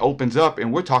is, and it opens up,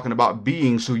 and we're talking about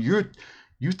beings who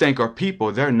you think are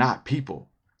people. They're not people.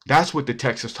 That's what the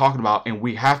text is talking about, and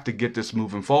we have to get this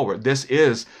moving forward. This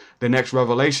is the next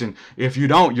revelation. If you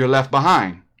don't, you're left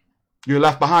behind. You're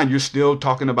left behind. You're still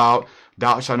talking about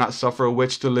thou shalt not suffer a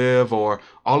witch to live, or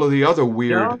all of the other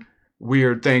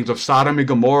weird things of Sodom and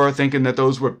Gomorrah, thinking that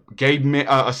those were gay men,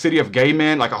 a city of gay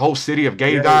men, like a whole city of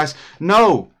gay guys.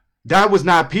 No, that was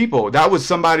not people. That was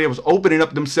somebody that was opening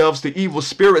up themselves to evil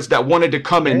spirits that wanted to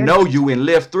come and know you and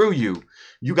live through you.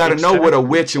 You got to know what a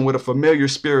witch and what a familiar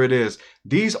spirit is.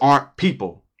 These aren't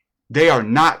people. They are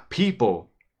not people.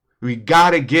 We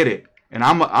got to get it. And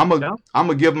I'm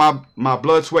gonna give my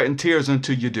blood, sweat, and tears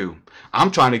until you do. I'm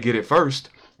trying to get it first,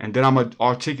 and then I'm gonna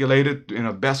articulate it in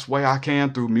the best way I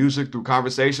can through music, through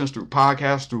conversations, through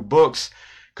podcasts, through books,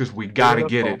 because we gotta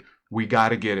get it. We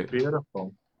gotta get it.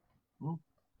 Beautiful.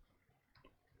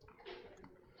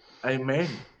 Amen.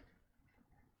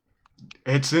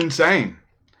 It's insane.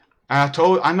 And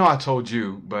I know I told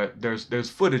you, but there's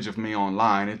footage of me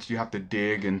online. You have to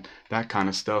dig and that kind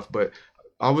of stuff. But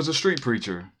I was a street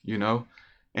preacher,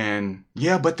 and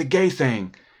yeah, but the gay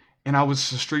thing. And I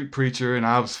was a street preacher, and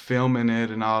I was filming it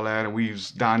and all that, and we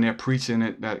was down there preaching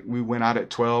it. That we went out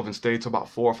at 12 and stayed till about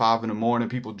 4 or 5 in the morning,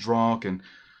 people drunk, and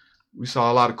we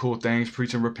saw a lot of cool things,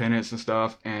 preaching repentance and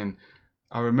stuff. And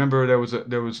I remember there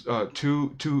was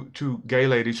two gay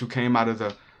ladies who came out of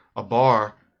a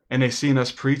bar, and they seen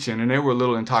us preaching, and they were a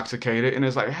little intoxicated, and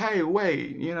it's like, hey,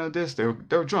 wait, they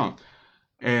were drunk.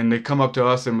 And they come up to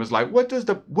us and was like, what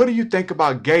do you think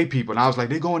about gay people? And I was like,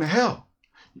 they're going to hell.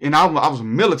 And I was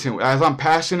militant, as I'm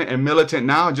passionate and militant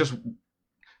now,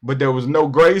 but there was no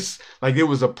grace. Like, it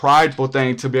was a prideful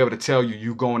thing to be able to tell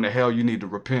you going to hell, you need to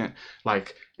repent.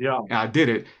 Like, yeah. And I did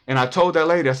it. And I told that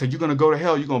lady, I said, you're going to go to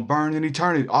hell. You're going to burn in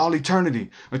eternity, all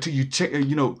eternity, until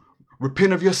you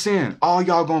repent of your sin. All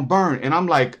y'all going to burn. And I'm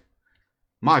like,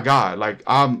 my God, like,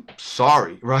 I'm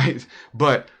sorry, right?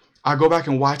 But I go back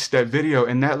and watch that video,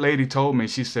 and that lady told me,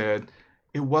 she said,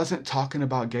 it wasn't talking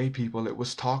about gay people. It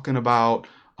was talking about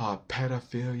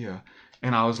pedophilia.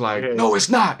 And I was like, no, it's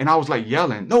not. And I was like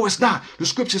yelling, no, it's not. The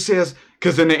scripture says,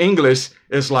 because in the English,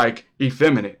 it's like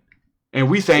effeminate. And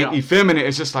we think effeminate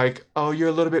is just like, oh, you're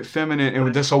a little bit feminine.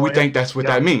 And so we think that's what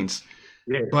that means.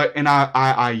 Yeah. But, and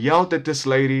I yelled at this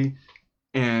lady,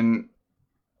 and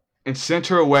and sent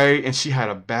her away, and she had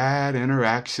a bad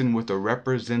interaction with a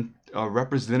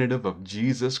representative of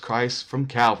Jesus Christ from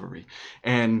Calvary.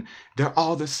 And they're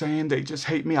all the same. They just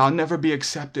hate me. I'll never be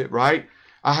accepted, right?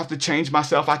 I have to change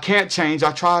myself. I can't change.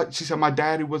 I tried. She said my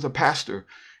daddy was a pastor,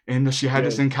 and she had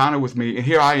this encounter with me. And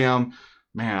here I am,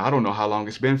 man, I don't know how long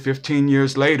it's been, 15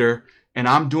 years later, and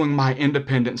I'm doing my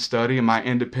independent study and my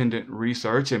independent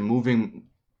research and moving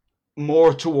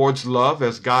more towards love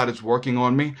as God is working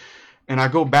on me. And I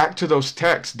go back to those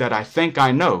texts that I think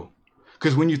I know.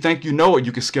 Because when you think you know it,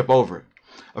 you can skip over it.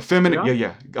 Effeminate,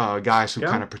 guys who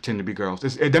kind of pretend to be girls.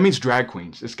 That means drag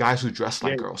queens. It's guys who dress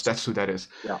like girls. That's who that is.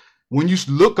 Yeah. When you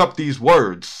look up these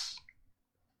words,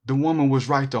 the woman was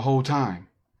right the whole time.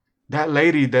 That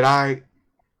lady that I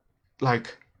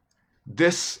like,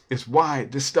 this is why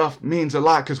this stuff means a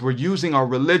lot, because we're using our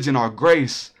religion, our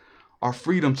grace, our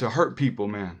freedom to hurt people,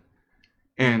 man.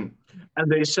 And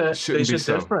there's a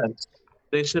difference.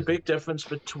 There's a big difference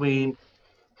between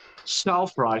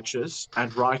self-righteous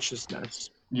and righteousness.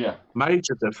 Yeah.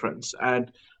 Major difference.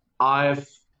 And I've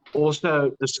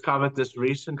also discovered this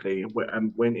recently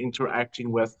when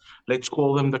interacting with, let's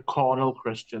call them the carnal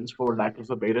Christians, for lack of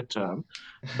a better term.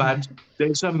 But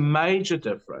there's a major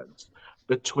difference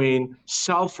between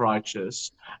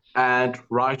self-righteous and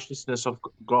righteousness of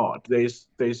God.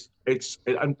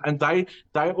 And they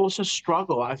also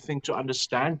struggle, I think, to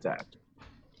understand that.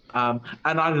 And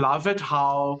I love it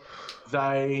how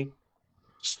they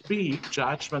speak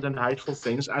judgment and hateful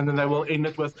things, and then they will end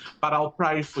it with, but I'll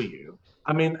pray for you.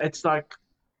 I mean, it's like,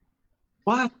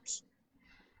 what?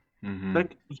 Mm-hmm.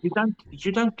 Like,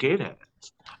 you don't get it.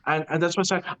 And that's why I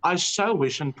say, I so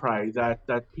wish and pray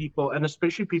that people, and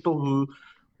especially people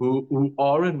who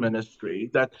are in ministry,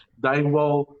 that they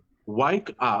will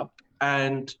wake up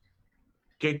and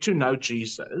get to know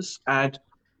Jesus and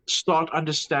start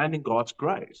understanding God's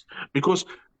grace, because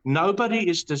nobody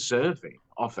is deserving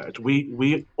of it.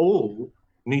 We all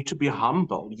need to be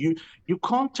humble. You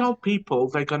can't tell people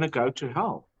they're going to go to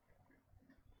hell.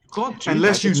 You can't do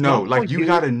unless that. you know, like you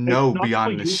got to know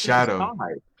beyond the shadow.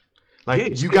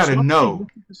 Like you got to know.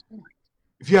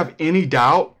 If you have any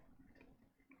doubt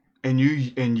and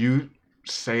you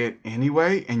say it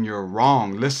anyway and you're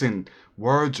wrong, listen,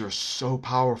 words are so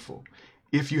powerful.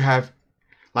 If you have,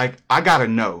 like, I got to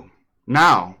know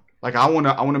now. Like, I want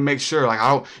to make sure,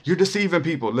 like, you're deceiving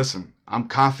people. Listen, I'm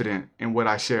confident in what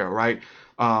I share, right?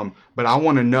 But I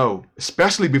want to know,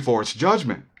 especially before it's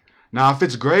judgment. Now, if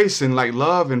it's grace and like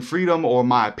love and freedom, or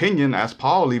my opinion, as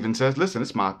Paul even says, listen,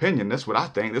 it's my opinion. That's what I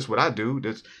think. That's what I do.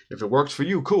 If it works for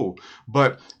you, cool.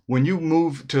 But when you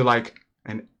move to like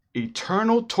an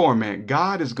eternal torment,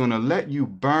 God is going to let you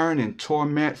burn in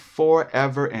torment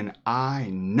forever. And I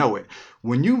know it.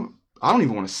 I don't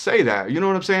even want to say that. You know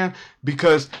what I'm saying?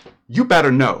 Because you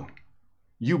better know.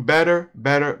 You better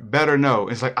know.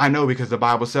 It's like, I know because the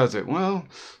Bible says it. Well,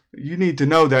 you need to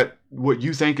know that what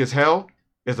you think is hell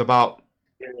is about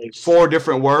 4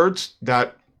 different words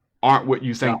that aren't what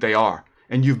you think they are.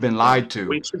 And you've been lied to.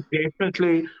 We should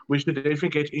definitely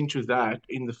get into that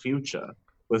in the future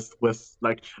with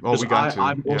like,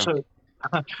 I'm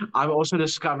also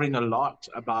discovering a lot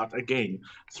about, again,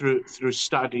 through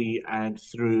study and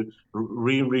through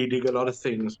rereading a lot of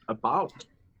things about.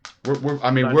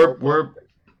 We're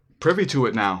privy to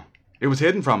it now. It was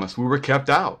hidden from us. We were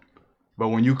kept out. But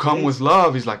when you come with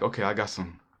love, he's like, okay, I got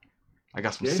some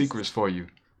secrets for you.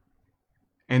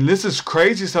 And this is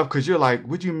crazy stuff, because you're like,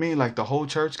 what do you mean? Like the whole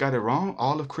church got it wrong?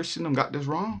 All of Christendom got this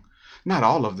wrong? Not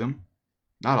all of them.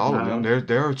 Not all of them.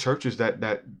 There are churches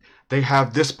that they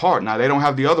have this part. Now, they don't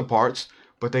have the other parts,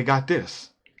 but they got this.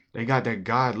 They got that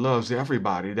God loves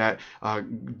everybody, that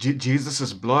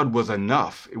Jesus' blood was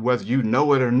enough, whether you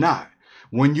know it or not.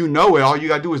 When you know it, all you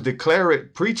got to do is declare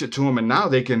it, preach it to them, and now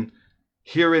they can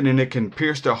hear it, and it can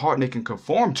pierce their heart, and they can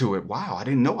conform to it. Wow, I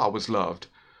didn't know I was loved,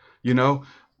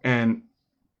 and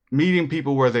meeting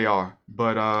people where they are.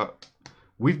 But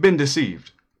we've been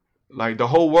deceived, like the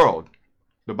whole world.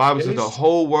 The Bible says the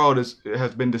whole world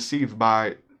has been deceived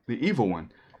by the evil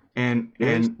one. And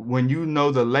when you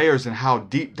know the layers and how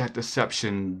deep that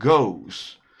deception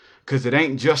goes, because it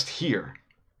ain't just here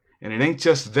and it ain't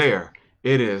just there,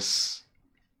 it is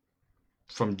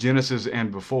from Genesis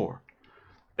and before.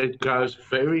 It goes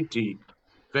very deep,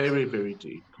 very, very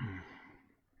deep,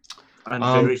 and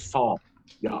very far.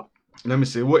 Yeah. Let me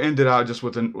see. We'll end it out just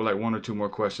with like 1 or 2 more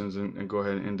questions and go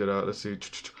ahead and end it out. Let's see.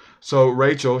 So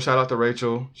Rachel, shout out to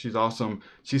Rachel. She's awesome.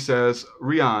 She says,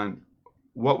 Riaan,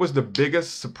 what was the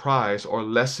biggest surprise or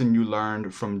lesson you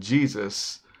learned from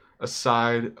Jesus,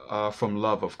 aside from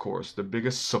love, of course? The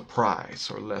biggest surprise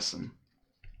or lesson?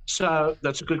 So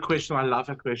that's a good question. I love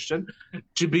a question.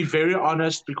 To be very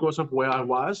honest, because of where I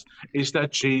was, is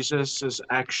that Jesus is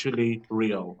actually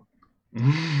real.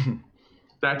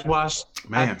 That was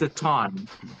at Man. the time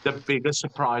the biggest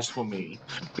surprise for me,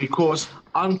 because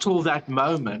until that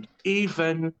moment,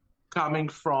 even coming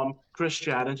from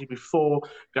Christianity before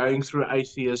going through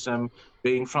atheism,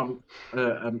 being from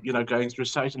going through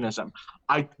Satanism,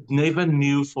 I never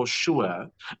knew for sure,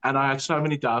 and I had so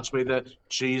many doubts whether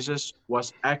Jesus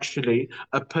was actually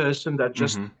a person that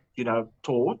just Hmm.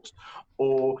 taught,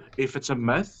 or if it's a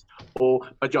myth,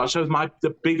 but yeah. So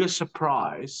the biggest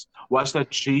surprise was that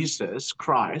Jesus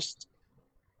Christ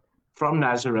from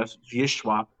Nazareth,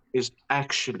 Yeshua, is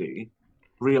actually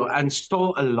real and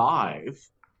still alive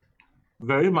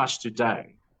very much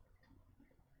today.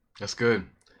 That's good.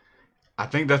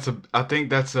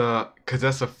 Because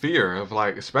that's a fear of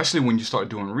like, especially when you start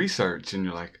doing research and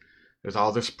you're like, there's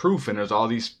all this proof and there's all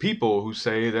these people who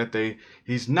say that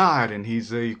he's not and he's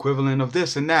the equivalent of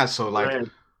this and that. So like, Correct.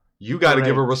 you got to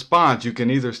give a Correct. response. You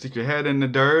can either stick your head in the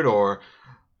dirt or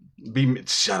be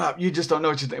shut up. You just don't know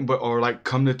what you think, but or like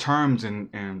come to terms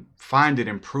and find it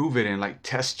and prove it and like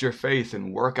test your faith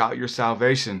and work out your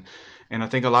salvation. And I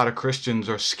think a lot of Christians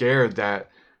are scared that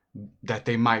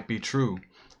they might be true.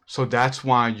 So that's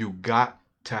why you got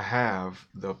to have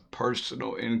the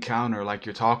personal encounter like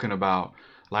you're talking about.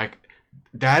 Like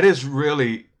that is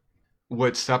really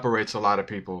what separates a lot of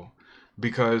people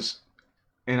because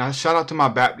and I shout out to my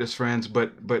Baptist friends,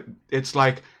 but it's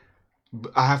like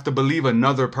I have to believe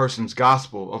another person's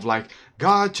gospel of like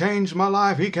God changed my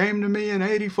life. He came to me in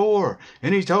 '84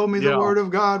 and he told me the Yeah. word of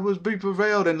God was be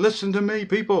prevailed and listen to me,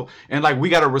 people. And like we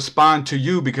got to respond to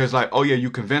you because like, oh yeah, you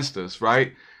convinced us,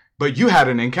 right? But you had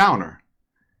an encounter.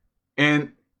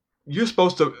 And you're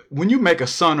supposed to when you make a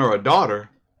son or a daughter,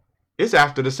 it's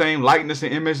after the same likeness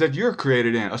and image that you're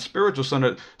created in, a spiritual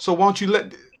son. So won't you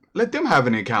let them have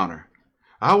an encounter?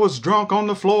 I was drunk on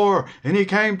the floor and he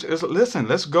came to listen,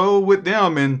 let's go with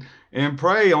them and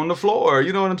pray on the floor.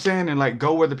 You know what I'm saying? And like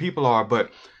go where the people are.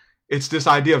 But it's this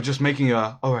idea of just making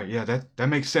all right, yeah, that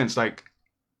makes sense. Like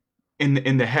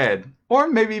in the head or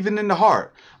maybe even in the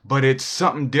heart. But it's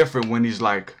something different when he's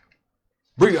like,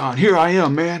 Riaan, here I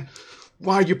am, man.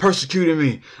 Why are you persecuting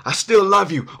me? I still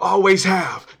love you. Always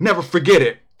have. Never forget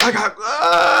it. I got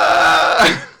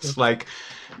it's like,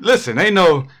 listen,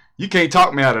 you can't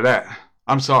talk me out of that.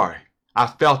 I'm sorry. I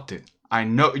felt it. I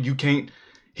know you can't.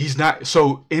 He's not.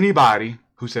 So anybody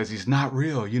who says he's not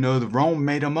real, the Rome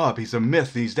made him up. He's a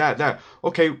myth. He's that.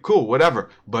 Okay, cool, whatever.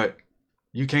 But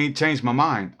you can't change my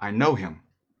mind. I know him.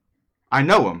 I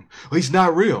know him. He's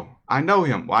not real. I know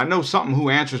him. Well, I know something who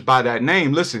answers by that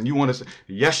name. Listen, you want to say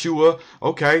Yeshua,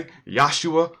 okay,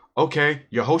 Yahshua, okay,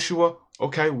 Yehoshua,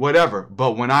 okay, whatever.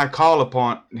 But when I call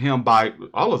upon him by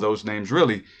all of those names,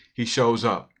 really, he shows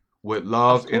up with Of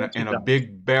love and course he a does.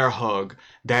 big bear hug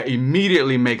that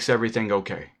immediately makes everything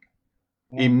okay.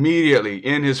 Yeah. Immediately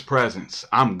in his presence,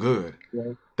 I'm good.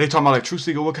 Yeah. They talking about like, True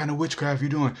Seeker, what kind of witchcraft you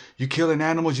doing? You killing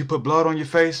animals? You put blood on your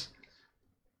face?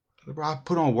 I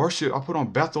put on worship. I put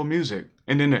on Bethel music.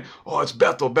 And then, it's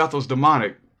Bethel. Bethel's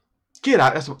demonic. Get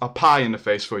out. That's a pie in the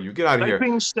face for you. Get out of They're here.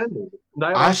 being silly. They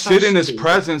I are so sit in his silly.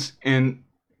 presence and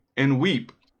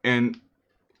weep. And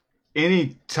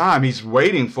any time he's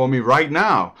waiting for me right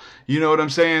now. You know what I'm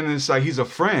saying? It's like he's a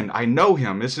friend. I know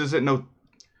him. This isn't no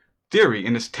theory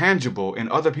and it's tangible and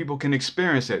other people can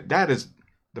experience it. That is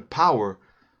the power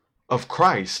of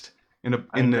Christ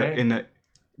Amen.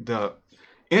 the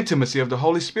intimacy of the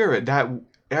Holy Spirit that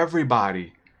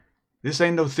everybody. This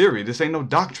ain't no theory. This ain't no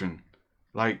doctrine.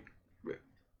 Like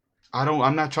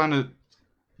I'm not trying to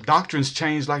doctrines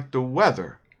change like the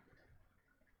weather.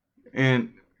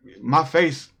 And my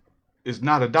faith is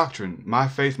not a doctrine. My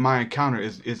faith, my encounter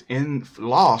is in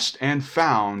lost and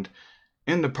found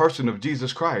in the person of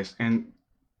Jesus Christ. And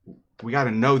we got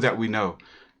to know that we know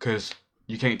cuz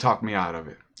you can't talk me out of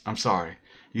it. I'm sorry.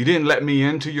 You didn't let me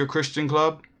into your Christian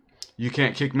club. You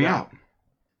can't kick me Yeah. out.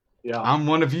 Yeah. I'm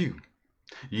one of you.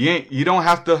 You don't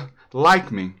have to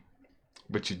like me,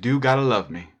 but you do gotta love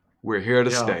me. We're here to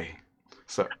Yeah. stay.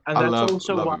 So And I that's love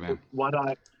also love what it, man.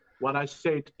 I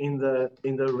said in the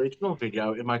original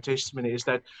video in my testimony is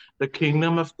that the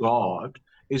kingdom of God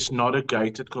is not a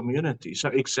gated community. So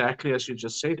exactly as you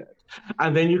just said it.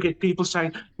 And then you get people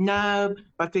saying, no,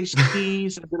 but there's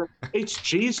keys. It's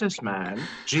Jesus, man.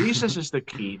 Jesus is the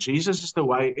key. Jesus is the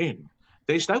way in.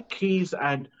 There's no keys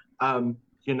and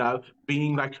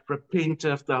being like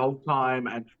repentive the whole time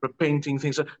and repenting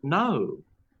things. No,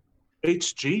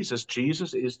 it's Jesus.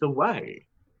 Jesus is the way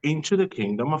into the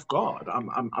kingdom of God.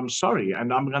 I'm sorry,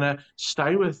 and I'm gonna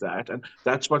stay with that, and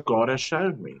that's what God has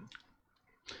shown me.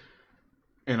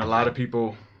 And a lot of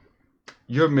people,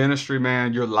 your ministry,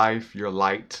 man, your life, your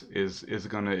light is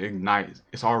gonna ignite.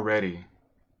 It's already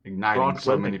igniting God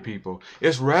so many willing. people.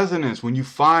 It's resonance when you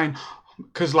find,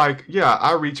 cause like, yeah,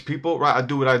 I reach people, right? I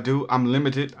do what I do. I'm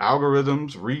limited,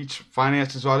 algorithms, reach,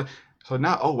 finances, all that. So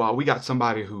now, oh wow, we got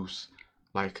somebody who's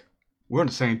like, we're on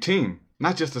the same team.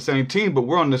 Not just the same team, but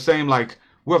we're on the same, like,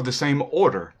 we're of the same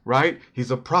order, right?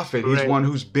 He's a prophet. He's Correct. one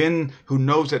who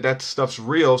knows that that stuff's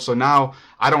real. So now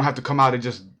I don't have to come out and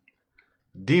just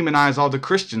demonize all the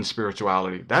Christian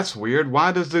spirituality. That's weird.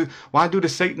 Why do the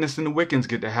Satanists and the Wiccans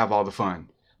get to have all the fun?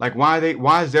 Like why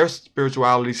is their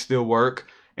spirituality still work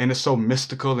and it's so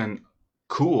mystical and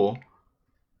cool,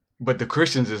 but the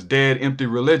Christians is dead empty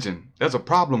religion? There's a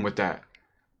problem with that.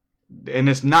 And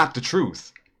it's not the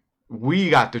truth. We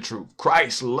got the truth.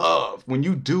 Christ love. When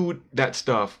you do that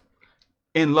stuff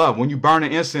in love, when you burn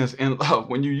an incense in love,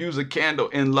 when you use a candle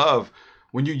in love,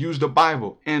 when you use the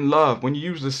Bible in love, when you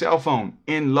use the cell phone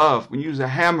in love, when you use a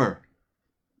hammer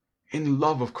in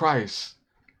love of Christ,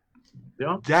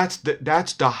 Yeah. that's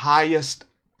the highest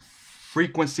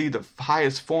frequency, the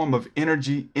highest form of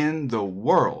energy in the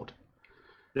world.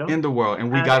 Yeah. In the world.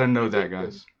 And we And got to know that,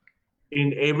 guys.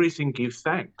 in everything, give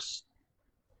thanks.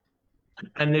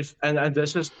 And this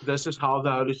is how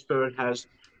the Holy Spirit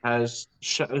has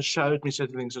showed me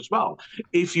certain things as well.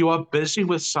 If you are busy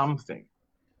with something,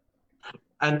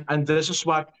 and this is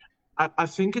what I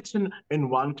think it's in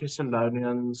 1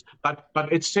 Thessalonians, but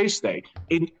it says there,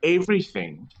 in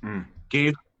everything, Mm.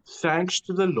 give thanks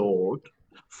to the Lord,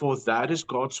 for that is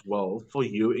God's will for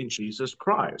you in Jesus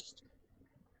Christ.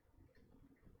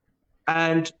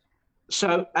 And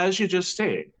so, as you just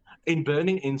said, in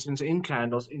burning incense, in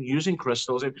candles, in using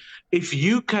crystals, and if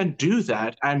you can do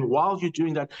that, and while you're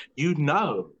doing that, you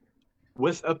know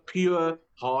with a pure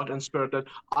heart and spirit that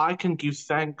I can give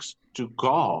thanks to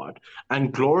God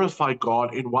and glorify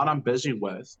God in what I'm busy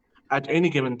with at any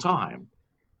given time,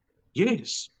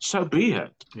 yes, so be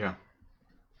it. Yeah.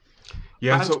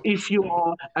 Yeah. But So if you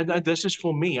are, and this is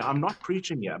for me, I'm not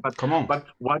preaching here, come on. but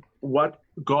what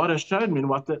God has shown me, and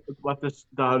the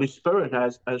Holy Spirit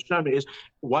has shown me is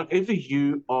whatever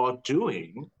you are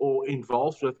doing or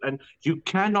involved with, and you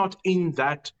cannot in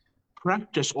that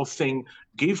practice or thing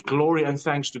give glory and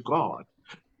thanks to God.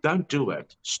 Don't do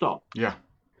it. Stop. Yeah.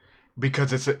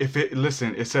 Because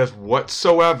listen, it says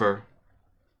whatsoever,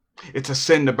 it's a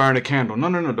sin to burn a candle.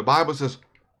 No. The Bible says,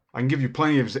 I can give you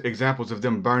plenty of examples of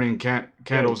them burning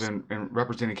candles Yes. and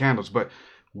representing candles, but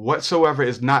whatsoever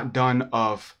is not done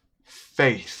of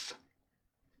faith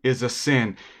is a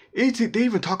sin. They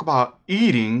even talk about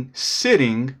eating,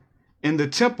 sitting in the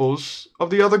temples of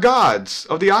the other gods,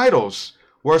 of the idols,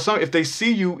 where if they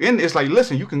see you in, it's like,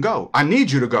 listen, you can go. I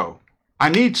need you to go. I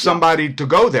need somebody to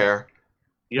go there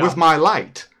Yeah. with my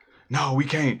light. No, we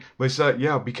can't. But it's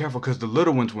yeah, be careful, because the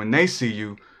little ones, when they see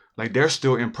you, like, they're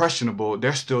still impressionable.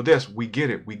 They're still this. We get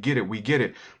it.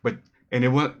 But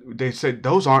they said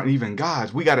those aren't even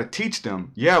gods. We got to teach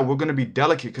them. Yeah, we're going to be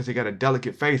delicate because they got a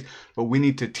delicate faith, but we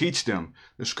need to teach them.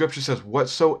 The scripture says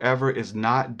whatsoever is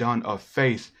not done of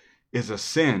faith is a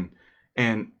sin,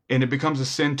 and it becomes a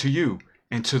sin to you.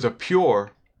 And to the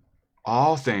pure,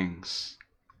 all things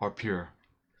are pure.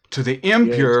 To the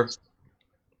impure,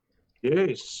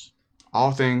 Yes.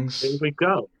 all There things we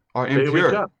go. are There we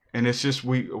impure. go. And it's just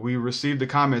we receive the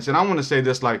comments, and I want to say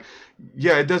this, like,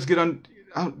 yeah, it does get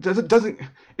doesn't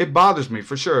it bothers me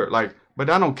for sure, like, but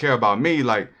I don't care about me,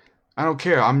 like, I don't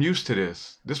care. I'm used to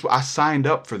this. I signed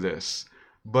up for this,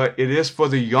 but it is for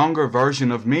the younger version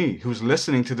of me who's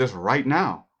listening to this right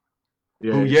now,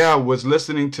 who Yes. was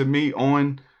listening to me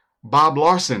on Bob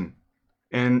Larson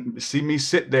and see me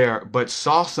sit there, but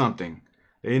saw something.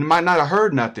 They might not have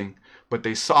heard nothing, but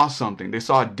they saw something. They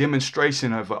saw a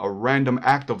demonstration of a random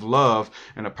act of love,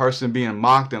 and a person being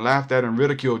mocked and laughed at and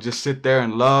ridiculed just sit there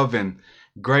in love and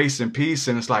grace and peace.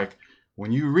 And it's like,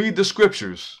 when you read the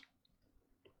scriptures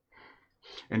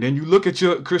and then you look at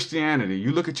your Christianity,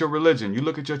 you look at your religion, you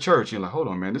look at your church, you're like, hold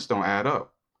on, man, this don't add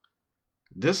up.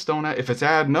 If it's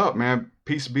adding up, man,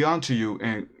 peace be unto you,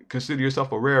 and consider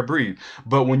yourself a rare breed.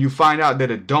 But when you find out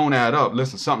that it don't add up,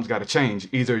 listen, something's got to change.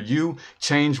 Either you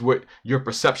change what your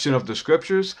perception of the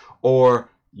scriptures, or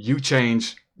you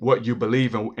change what you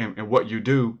believe and what you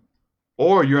do,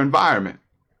 or your environment.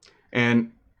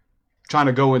 And trying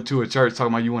to go into a church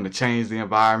talking about you want to change the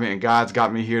environment and God's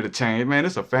got me here to change. Man,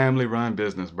 it's a family run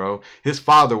business, bro. His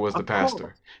father was the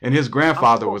pastor and his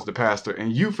grandfather was the pastor,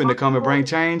 and you finna come and bring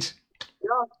change?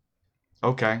 Yeah.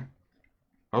 Okay.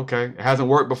 It hasn't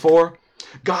worked before.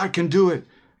 God can do it.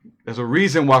 There's a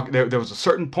reason why there was a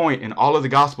certain point in all of the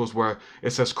Gospels where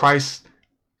it says Christ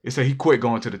It said he quit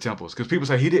going to the temples because people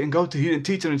say he didn't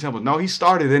teach in the temples. No, he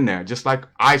started in there, just like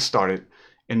I started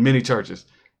in many churches.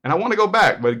 And I want to go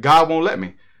back, but God won't let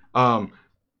me. But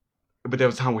there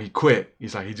was a time where he quit.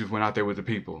 He's like, he just went out there with the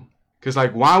people. Because,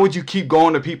 like, why would you keep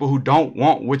going to people who don't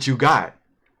want what you got?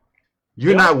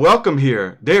 You're not welcome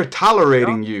here. They're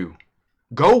tolerating you.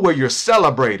 Go where you're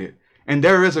celebrated. And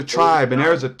there is a tribe, and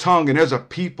there's a tongue, and there's a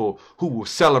people who will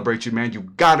celebrate you, man. You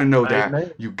got to know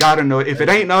that. You got to know it. If it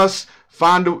ain't us,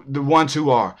 find the ones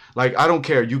who are. Like, I don't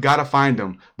care. You got to find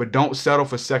them. But don't settle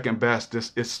for second best.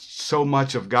 This is so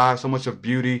much of God, so much of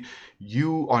beauty.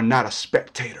 You are not a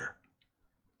spectator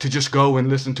to just go and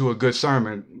listen to a good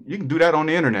sermon. You can do that on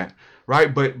the internet,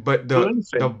 right? But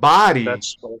the body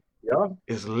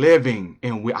is living,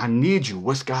 and I need you.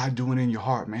 What's God doing in your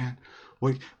heart, man?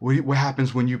 What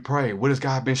happens when you pray? What has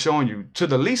God been showing you? To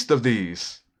the least of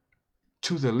these.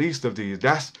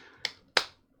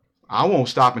 I won't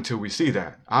stop until we see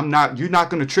that. You're not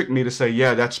going to trick me to say,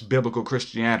 yeah, that's biblical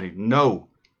Christianity. No,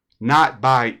 not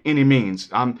by any means.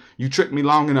 You tricked me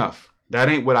long enough. That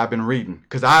ain't what I've been reading.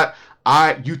 Because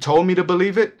you told me to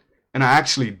believe it, and I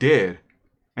actually did.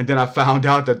 And then I found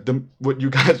out that what you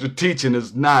guys were teaching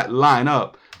does not line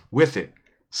up with it.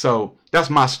 So that's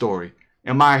my story.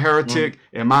 Am I a heretic?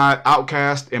 Am I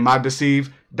outcast? Am I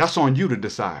deceived? That's on you to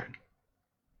decide.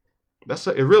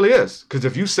 It really is. Because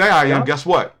if you say I am, guess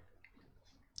what?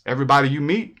 Everybody you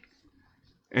meet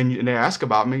and they ask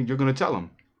about me, you're going to tell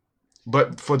them.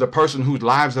 But for the person whose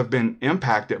lives have been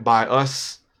impacted by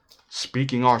us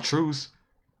speaking our truths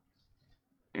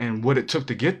and what it took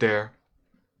to get there,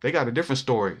 they got a different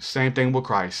story. Same thing with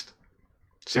Christ.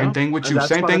 Same thing with you.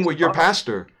 Same thing with your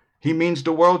pastor. He means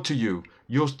the world to you.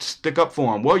 You'll stick up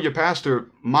for him. Well, your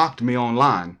pastor mocked me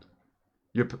online.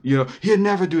 He'd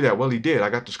never do that. Well, he did. I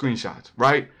got the screenshots,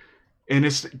 right? And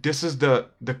this is the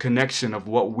connection of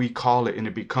what we call it, and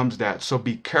it becomes that. So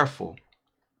be careful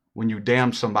when you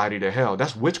damn somebody to hell.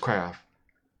 That's witchcraft.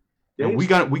 Yes. And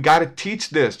we got to teach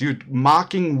this. You're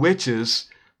mocking witches,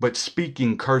 but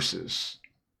speaking curses.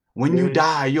 When you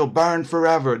die, you'll burn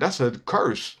forever. That's a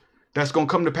curse. That's going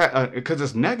to come to pass because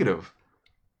it's negative.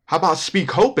 How about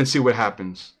speak hope and see what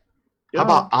happens? How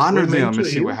about honor them and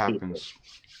see what happens?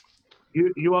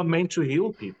 You are meant to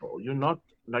heal people. You're not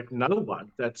like no one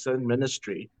that's in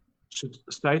ministry should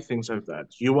say things like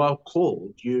that. You are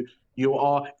called. You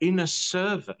are in a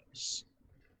service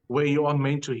where you are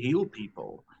meant to heal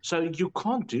people. So you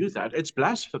can't do that. It's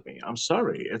blasphemy. I'm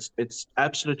sorry. It's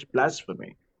absolute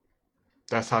blasphemy.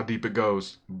 That's how deep it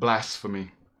goes.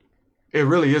 Blasphemy. It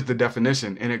really is the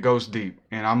definition, and it goes deep,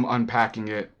 and I'm unpacking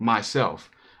it myself.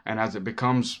 And as it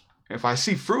becomes, if I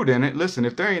see fruit in it, listen,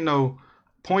 if there ain't no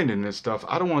point in this stuff,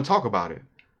 I don't want to talk about it.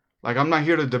 Like, I'm not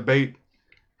here to debate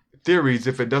theories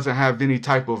if it doesn't have any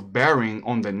type of bearing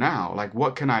on the now. Like,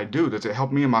 what can I do? Does it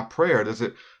help me in my prayer? Does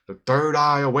it, the third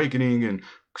eye awakening and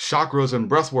chakras and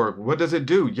breath work, what does it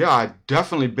do? Yeah, I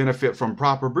definitely benefit from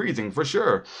proper breathing, for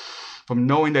sure. From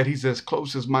knowing that he's as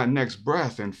close as my next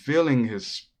breath and feeling his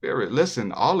spirit.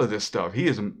 Listen, all of this stuff, he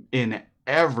is in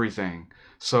everything.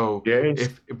 So,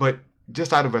 but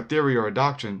just out of a theory or a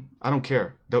doctrine, I don't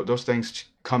care. Those things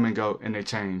come and go and they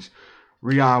change.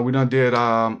 Riaan, we done did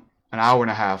an hour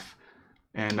and a half.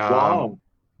 And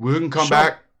we can come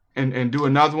back and do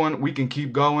another one. We can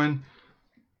keep going.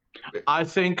 I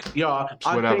think,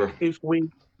 whatever. I think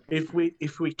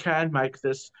if we can make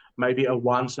this maybe a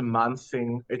once a month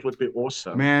thing, it would be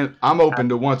awesome. Man, I'm open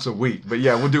to once a week, but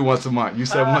yeah, we'll do once a month. You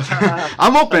said once.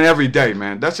 I'm open every day,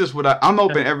 man. That's just what I'm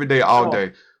open every day, all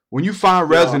day. When you find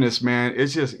resonance, man, it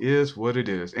just is what it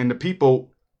is. And the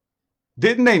people,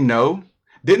 didn't they know?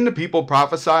 Didn't the people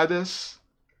prophesy this?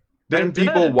 Didn't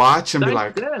people watch and be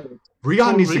like,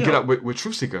 Riaan needs to get up with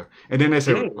Truth Seeker. And then they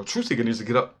say, well, Truth Seeker needs to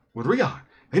get up with Riaan.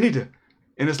 They need to.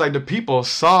 And it's like the people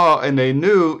saw and they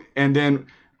knew, and then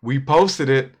we posted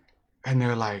it, and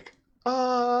they're like,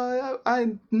 "Oh,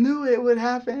 I knew it would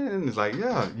happen." And it's like, you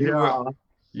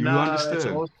understood. It's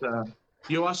awesome.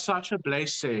 You are such a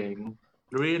blessing,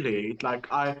 really. Like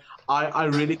I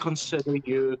really consider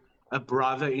you a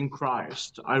brother in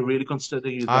Christ. I really consider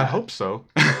you that. I hope so.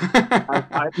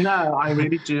 I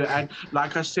really do. And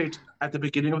like I said at the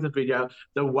beginning of the video,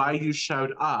 the way you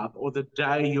showed up, or the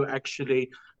day you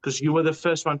actually, because you were the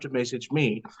first one to message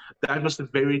me, that was the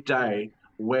very day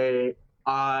where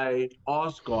I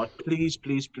asked God, please,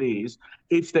 please, please,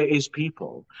 if there is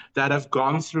people that have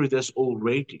gone through this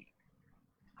already,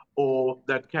 or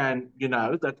that can,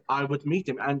 that I would meet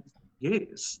them. And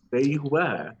yes, there you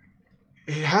were.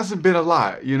 It hasn't been a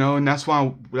lot, and that's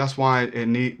why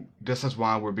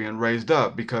we're being raised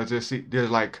up, because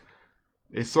there's like,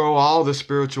 They throw all the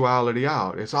spirituality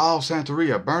out. It's all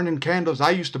Santeria, burning candles. I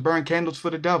used to burn candles for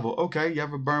the devil. Okay, you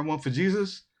ever burn one for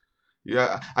Jesus?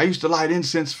 Yeah, I used to light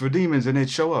incense for demons and they'd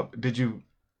show up. Did you,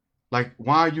 like,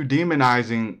 why are you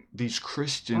demonizing these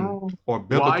Christian or Why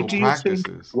biblical do you think?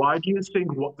 practices? Why do you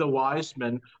think what the wise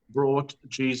men brought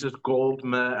Jesus gold,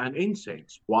 myrrh, and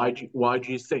incense? Why do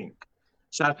you think?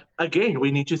 So again,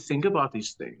 we need to think about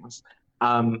these things.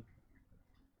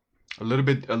 A little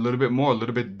bit more, a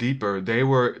little bit deeper. They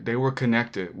were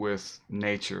connected with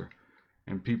nature,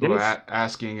 and people are Yes,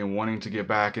 asking and wanting to get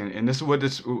back. And this is what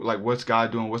this, like, what's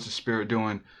God doing? What's the Spirit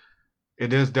doing?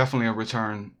 It is definitely a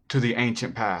return to the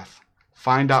ancient path.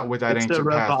 Find out what that it's a ancient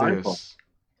path revival. is.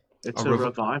 It's a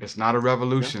revival. It's not a Yeah,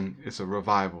 revolution. It's a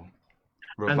revival.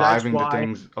 and that's Reviving the why.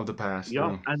 things of the past.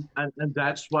 Yeah, Yeah. and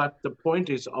that's what the point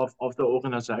is of the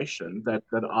organization that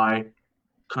I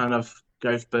kind of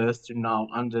gave birth to now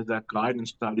under that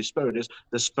guidance of the Holy Spirit is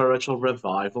the Spiritual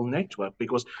Revival Network,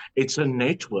 because it's a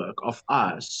network of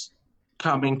us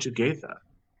coming together.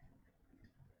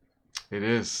 It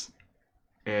is.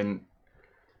 And,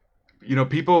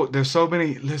 people, there's so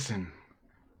many, listen,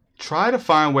 try to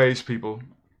find ways, people,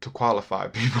 to qualify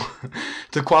people,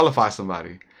 to qualify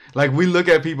somebody. Like, we look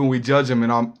at people and we judge them,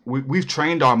 and we've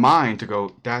trained our mind to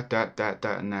go, that,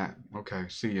 and that. Okay,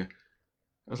 see ya.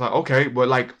 It's like, okay, but,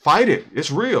 like, fight it. It's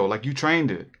real. Like, you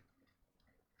trained it.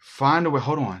 Find a way.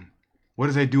 Hold on. What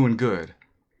is they doing good?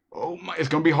 Oh my, it's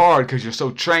gonna be hard because you're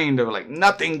so trained to, like,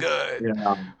 nothing good.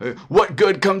 Yeah. What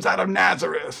good comes out of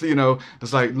Nazareth?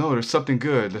 It's like, no, there's something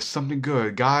good. There's something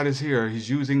good. God is here. He's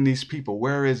using these people.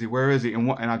 Where is he? Where is he?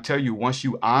 And I tell you, once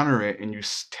you honor it and you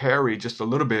tarry just a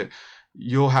little bit,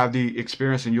 you'll have the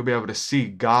experience and you'll be able to see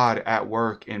God at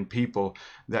work in people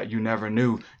that you never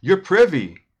knew. You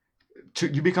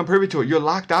become privy to it. You're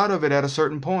locked out of it at a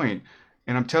certain point.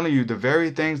 And I'm telling you, the very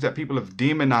things that people have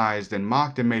demonized and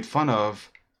mocked and made fun of,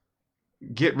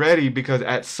 get ready, because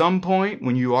at some point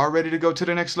when you are ready to go to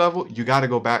the next level, you got to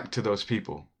go back to those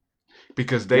people,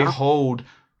 because they hold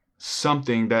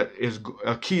something that is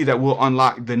a key that will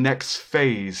unlock the next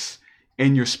phase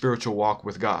in your spiritual walk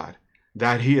with God.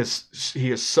 That he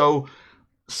is so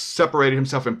separated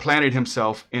himself and planted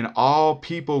himself in all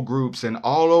people groups and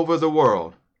all over the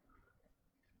world,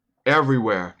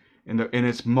 everywhere, and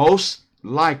it's most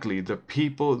likely the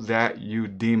people that you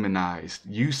demonized.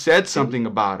 You said something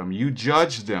about them. You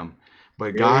judged them.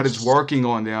 But God is working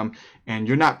on them, and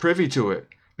you're not privy to it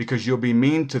because you'll be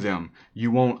mean to them.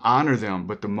 You won't honor them.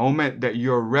 But the moment that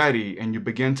you're ready and you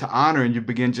begin to honor and you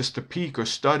begin just to peek or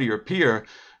study or peer,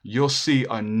 you'll see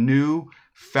a new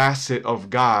facet of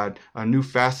God, a new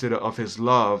facet of his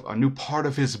love, a new part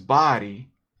of his body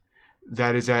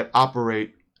that is at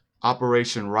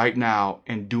operation right now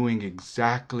and doing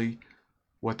exactly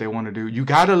what they want to do. You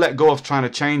got to let go of trying to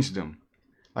change them.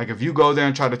 Like, if you go there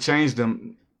and try to change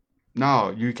them,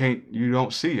 no, you can't. You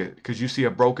don't see it, because you see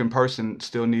a broken person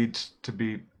still needs to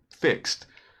be fixed.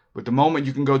 But the moment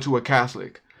you can go to a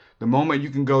Catholic, the moment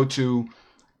you can go to,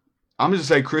 I'm just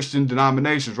say Christian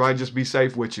denominations, right? Just be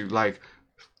safe with you. Like,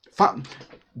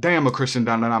 damn a Christian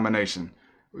denomination.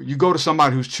 You go to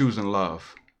somebody who's choosing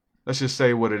love. Let's just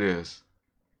say what it is.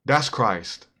 That's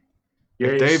Christ.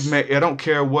 If they've made, I don't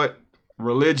care what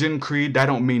religion, creed, that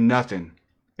don't mean nothing.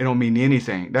 It don't mean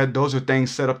anything. Those are things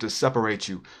set up to separate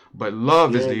you. But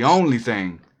love is the only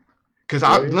thing. Because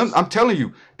I'm telling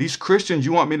you, these Christians,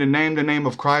 you want me to name the name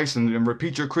of Christ and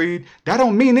repeat your creed? That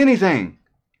don't mean anything.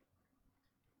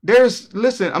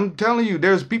 Listen, I'm telling you,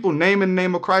 there's people naming the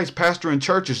name of Christ, pastoring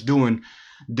churches, doing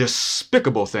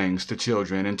despicable things to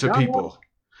children and to people.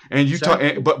 And you talk,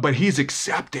 but he's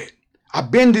accepted. I've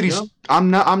been to these.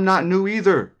 I'm not new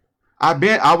either.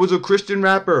 I was a Christian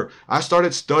rapper. I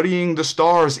started studying the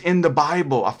stars in the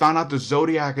Bible. I found out the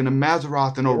Zodiac and the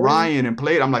Mazzaroth and Orion and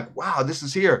played. I'm like, wow, this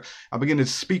is here. I began to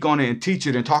speak on it and teach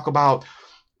it and talk about,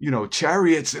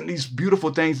 chariots and these beautiful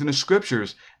things in the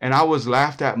scriptures. And I was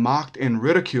laughed at, mocked, and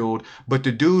ridiculed. But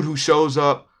the dude who shows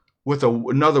up with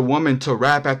another woman to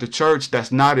rap at the church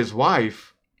that's not his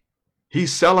wife,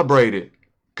 he's celebrated,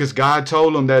 because God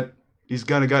told him that he's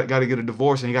got to get a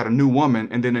divorce, and he got a new woman.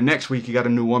 And then the next week he got a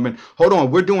new woman. Hold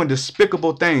on, we're doing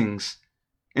despicable things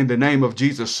in the name of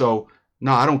Jesus. So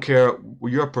no, I don't care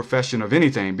your profession of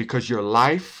anything, because your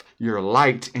life, your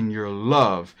light, and your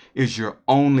love is your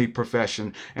only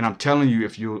profession. And I'm telling you,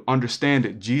 if you understand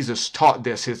it, Jesus taught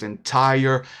this his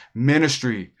entire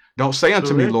ministry. Don't say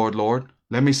unto me, Lord, Lord.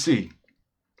 Let me see.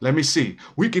 Let me see.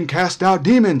 We can cast out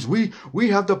demons. We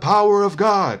have the power of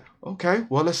God. Okay,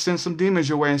 well, let's send some demons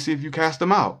your way and see if you cast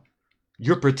them out.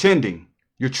 You're pretending.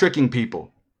 You're tricking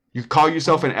people. You call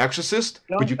yourself an exorcist,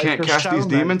 but you can't cast these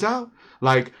demons out?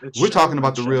 Like, It's we're talking shame about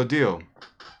and the shame. real deal.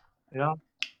 Yeah.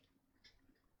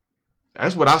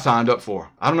 That's what I signed up for.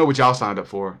 I don't know what y'all signed up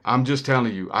for. I'm just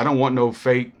telling you, I don't want no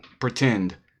fake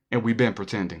pretend, and we've been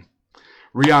pretending.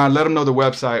 Riaan, let them know the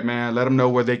website, man. Let them know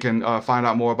where they can find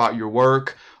out more about your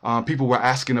work. People were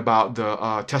asking about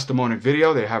the testimony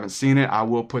video. They haven't seen it. I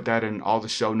will put that in all the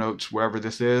show notes wherever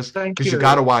this is, Thank because you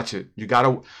got to you. watch it. You got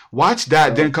to watch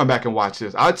that, then come back and watch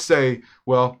this. I'd say,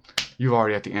 well, you're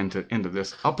already at the end of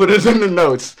this. I'll put it in the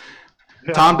notes.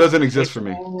 Time Yeah, doesn't exist for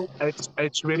me.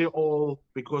 it's really all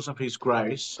because of His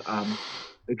grace.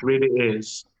 It really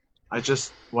is. I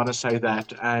just want to say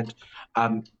that, and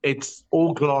it's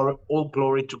all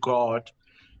glory to God,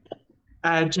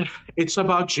 and it's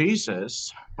about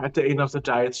Jesus. At the end of the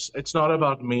day, it's not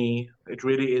about me. It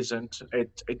really isn't.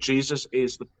 Jesus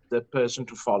is the person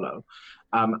to follow.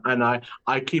 And I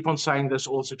keep on saying this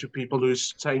also to people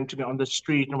who's saying to me on the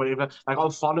street and whatever, like, I'll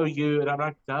follow you. And I'm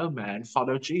like, no, man,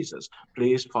 follow Jesus.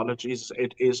 Please follow Jesus.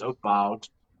 It is about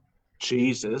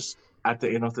Jesus at the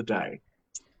end of the day.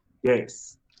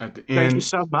 Yes. At the Thank you end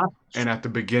so much. and at the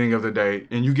beginning of the day.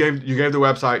 And you gave the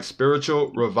website I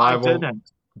didn't.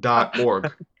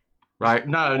 spiritualrevival.org, right?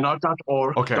 No, not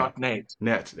 .org, Okay. .net.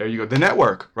 Net. There you go. The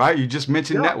network, right? You just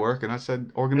mentioned Yeah, network, and I said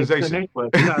it's a organization.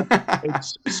 network. No,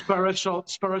 it's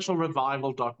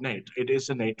spiritualrevival.net. It is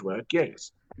a network.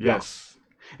 Yes. Yeah. Yes.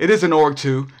 It is an org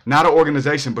too, not an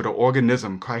organization, but an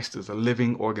organism. Christ is a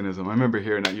living organism. I remember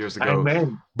hearing that years ago.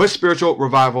 Amen. But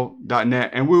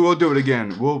spiritualrevival.net, and we will do it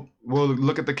again. We'll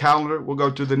look at the calendar. We'll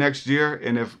go to the next year,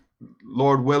 and if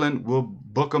Lord willing, we'll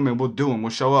book them and we'll do them. We'll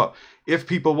show up. If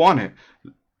people want it,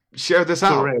 share this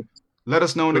out. Correct. Let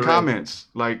us know in the Correct. comments.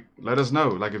 Like, let us know.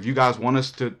 Like, if you guys want us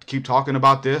to keep talking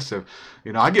about this, if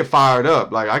I get fired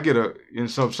up. Like, I get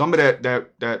so some of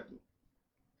that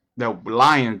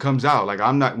lion comes out. Like,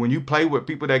 I'm not, when you play with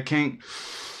people that can't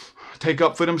take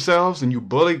up for themselves and you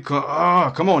bully,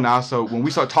 come on now. So when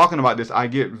we start talking about this, I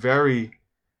get very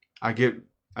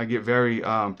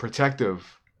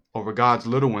protective over God's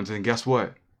little ones, and guess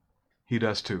what? He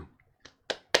does too.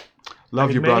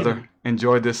 Love you, Amen. brother.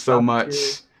 Enjoyed this so Love much.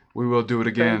 you. We will do it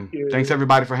again. Thank you. Thanks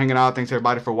everybody for hanging out. Thanks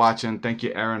everybody for watching. Thank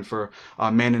you, Aaron, for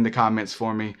manning the comments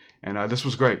for me. And this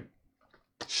was great.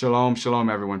 Shalom, shalom,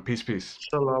 everyone. Peace, peace.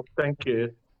 Shalom. Thank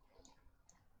you.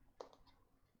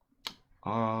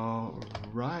 All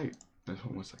right. Just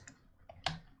one second.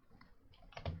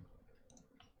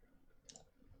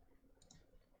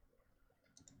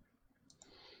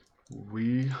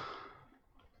 We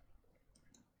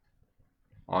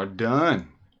are done.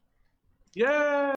 Yay!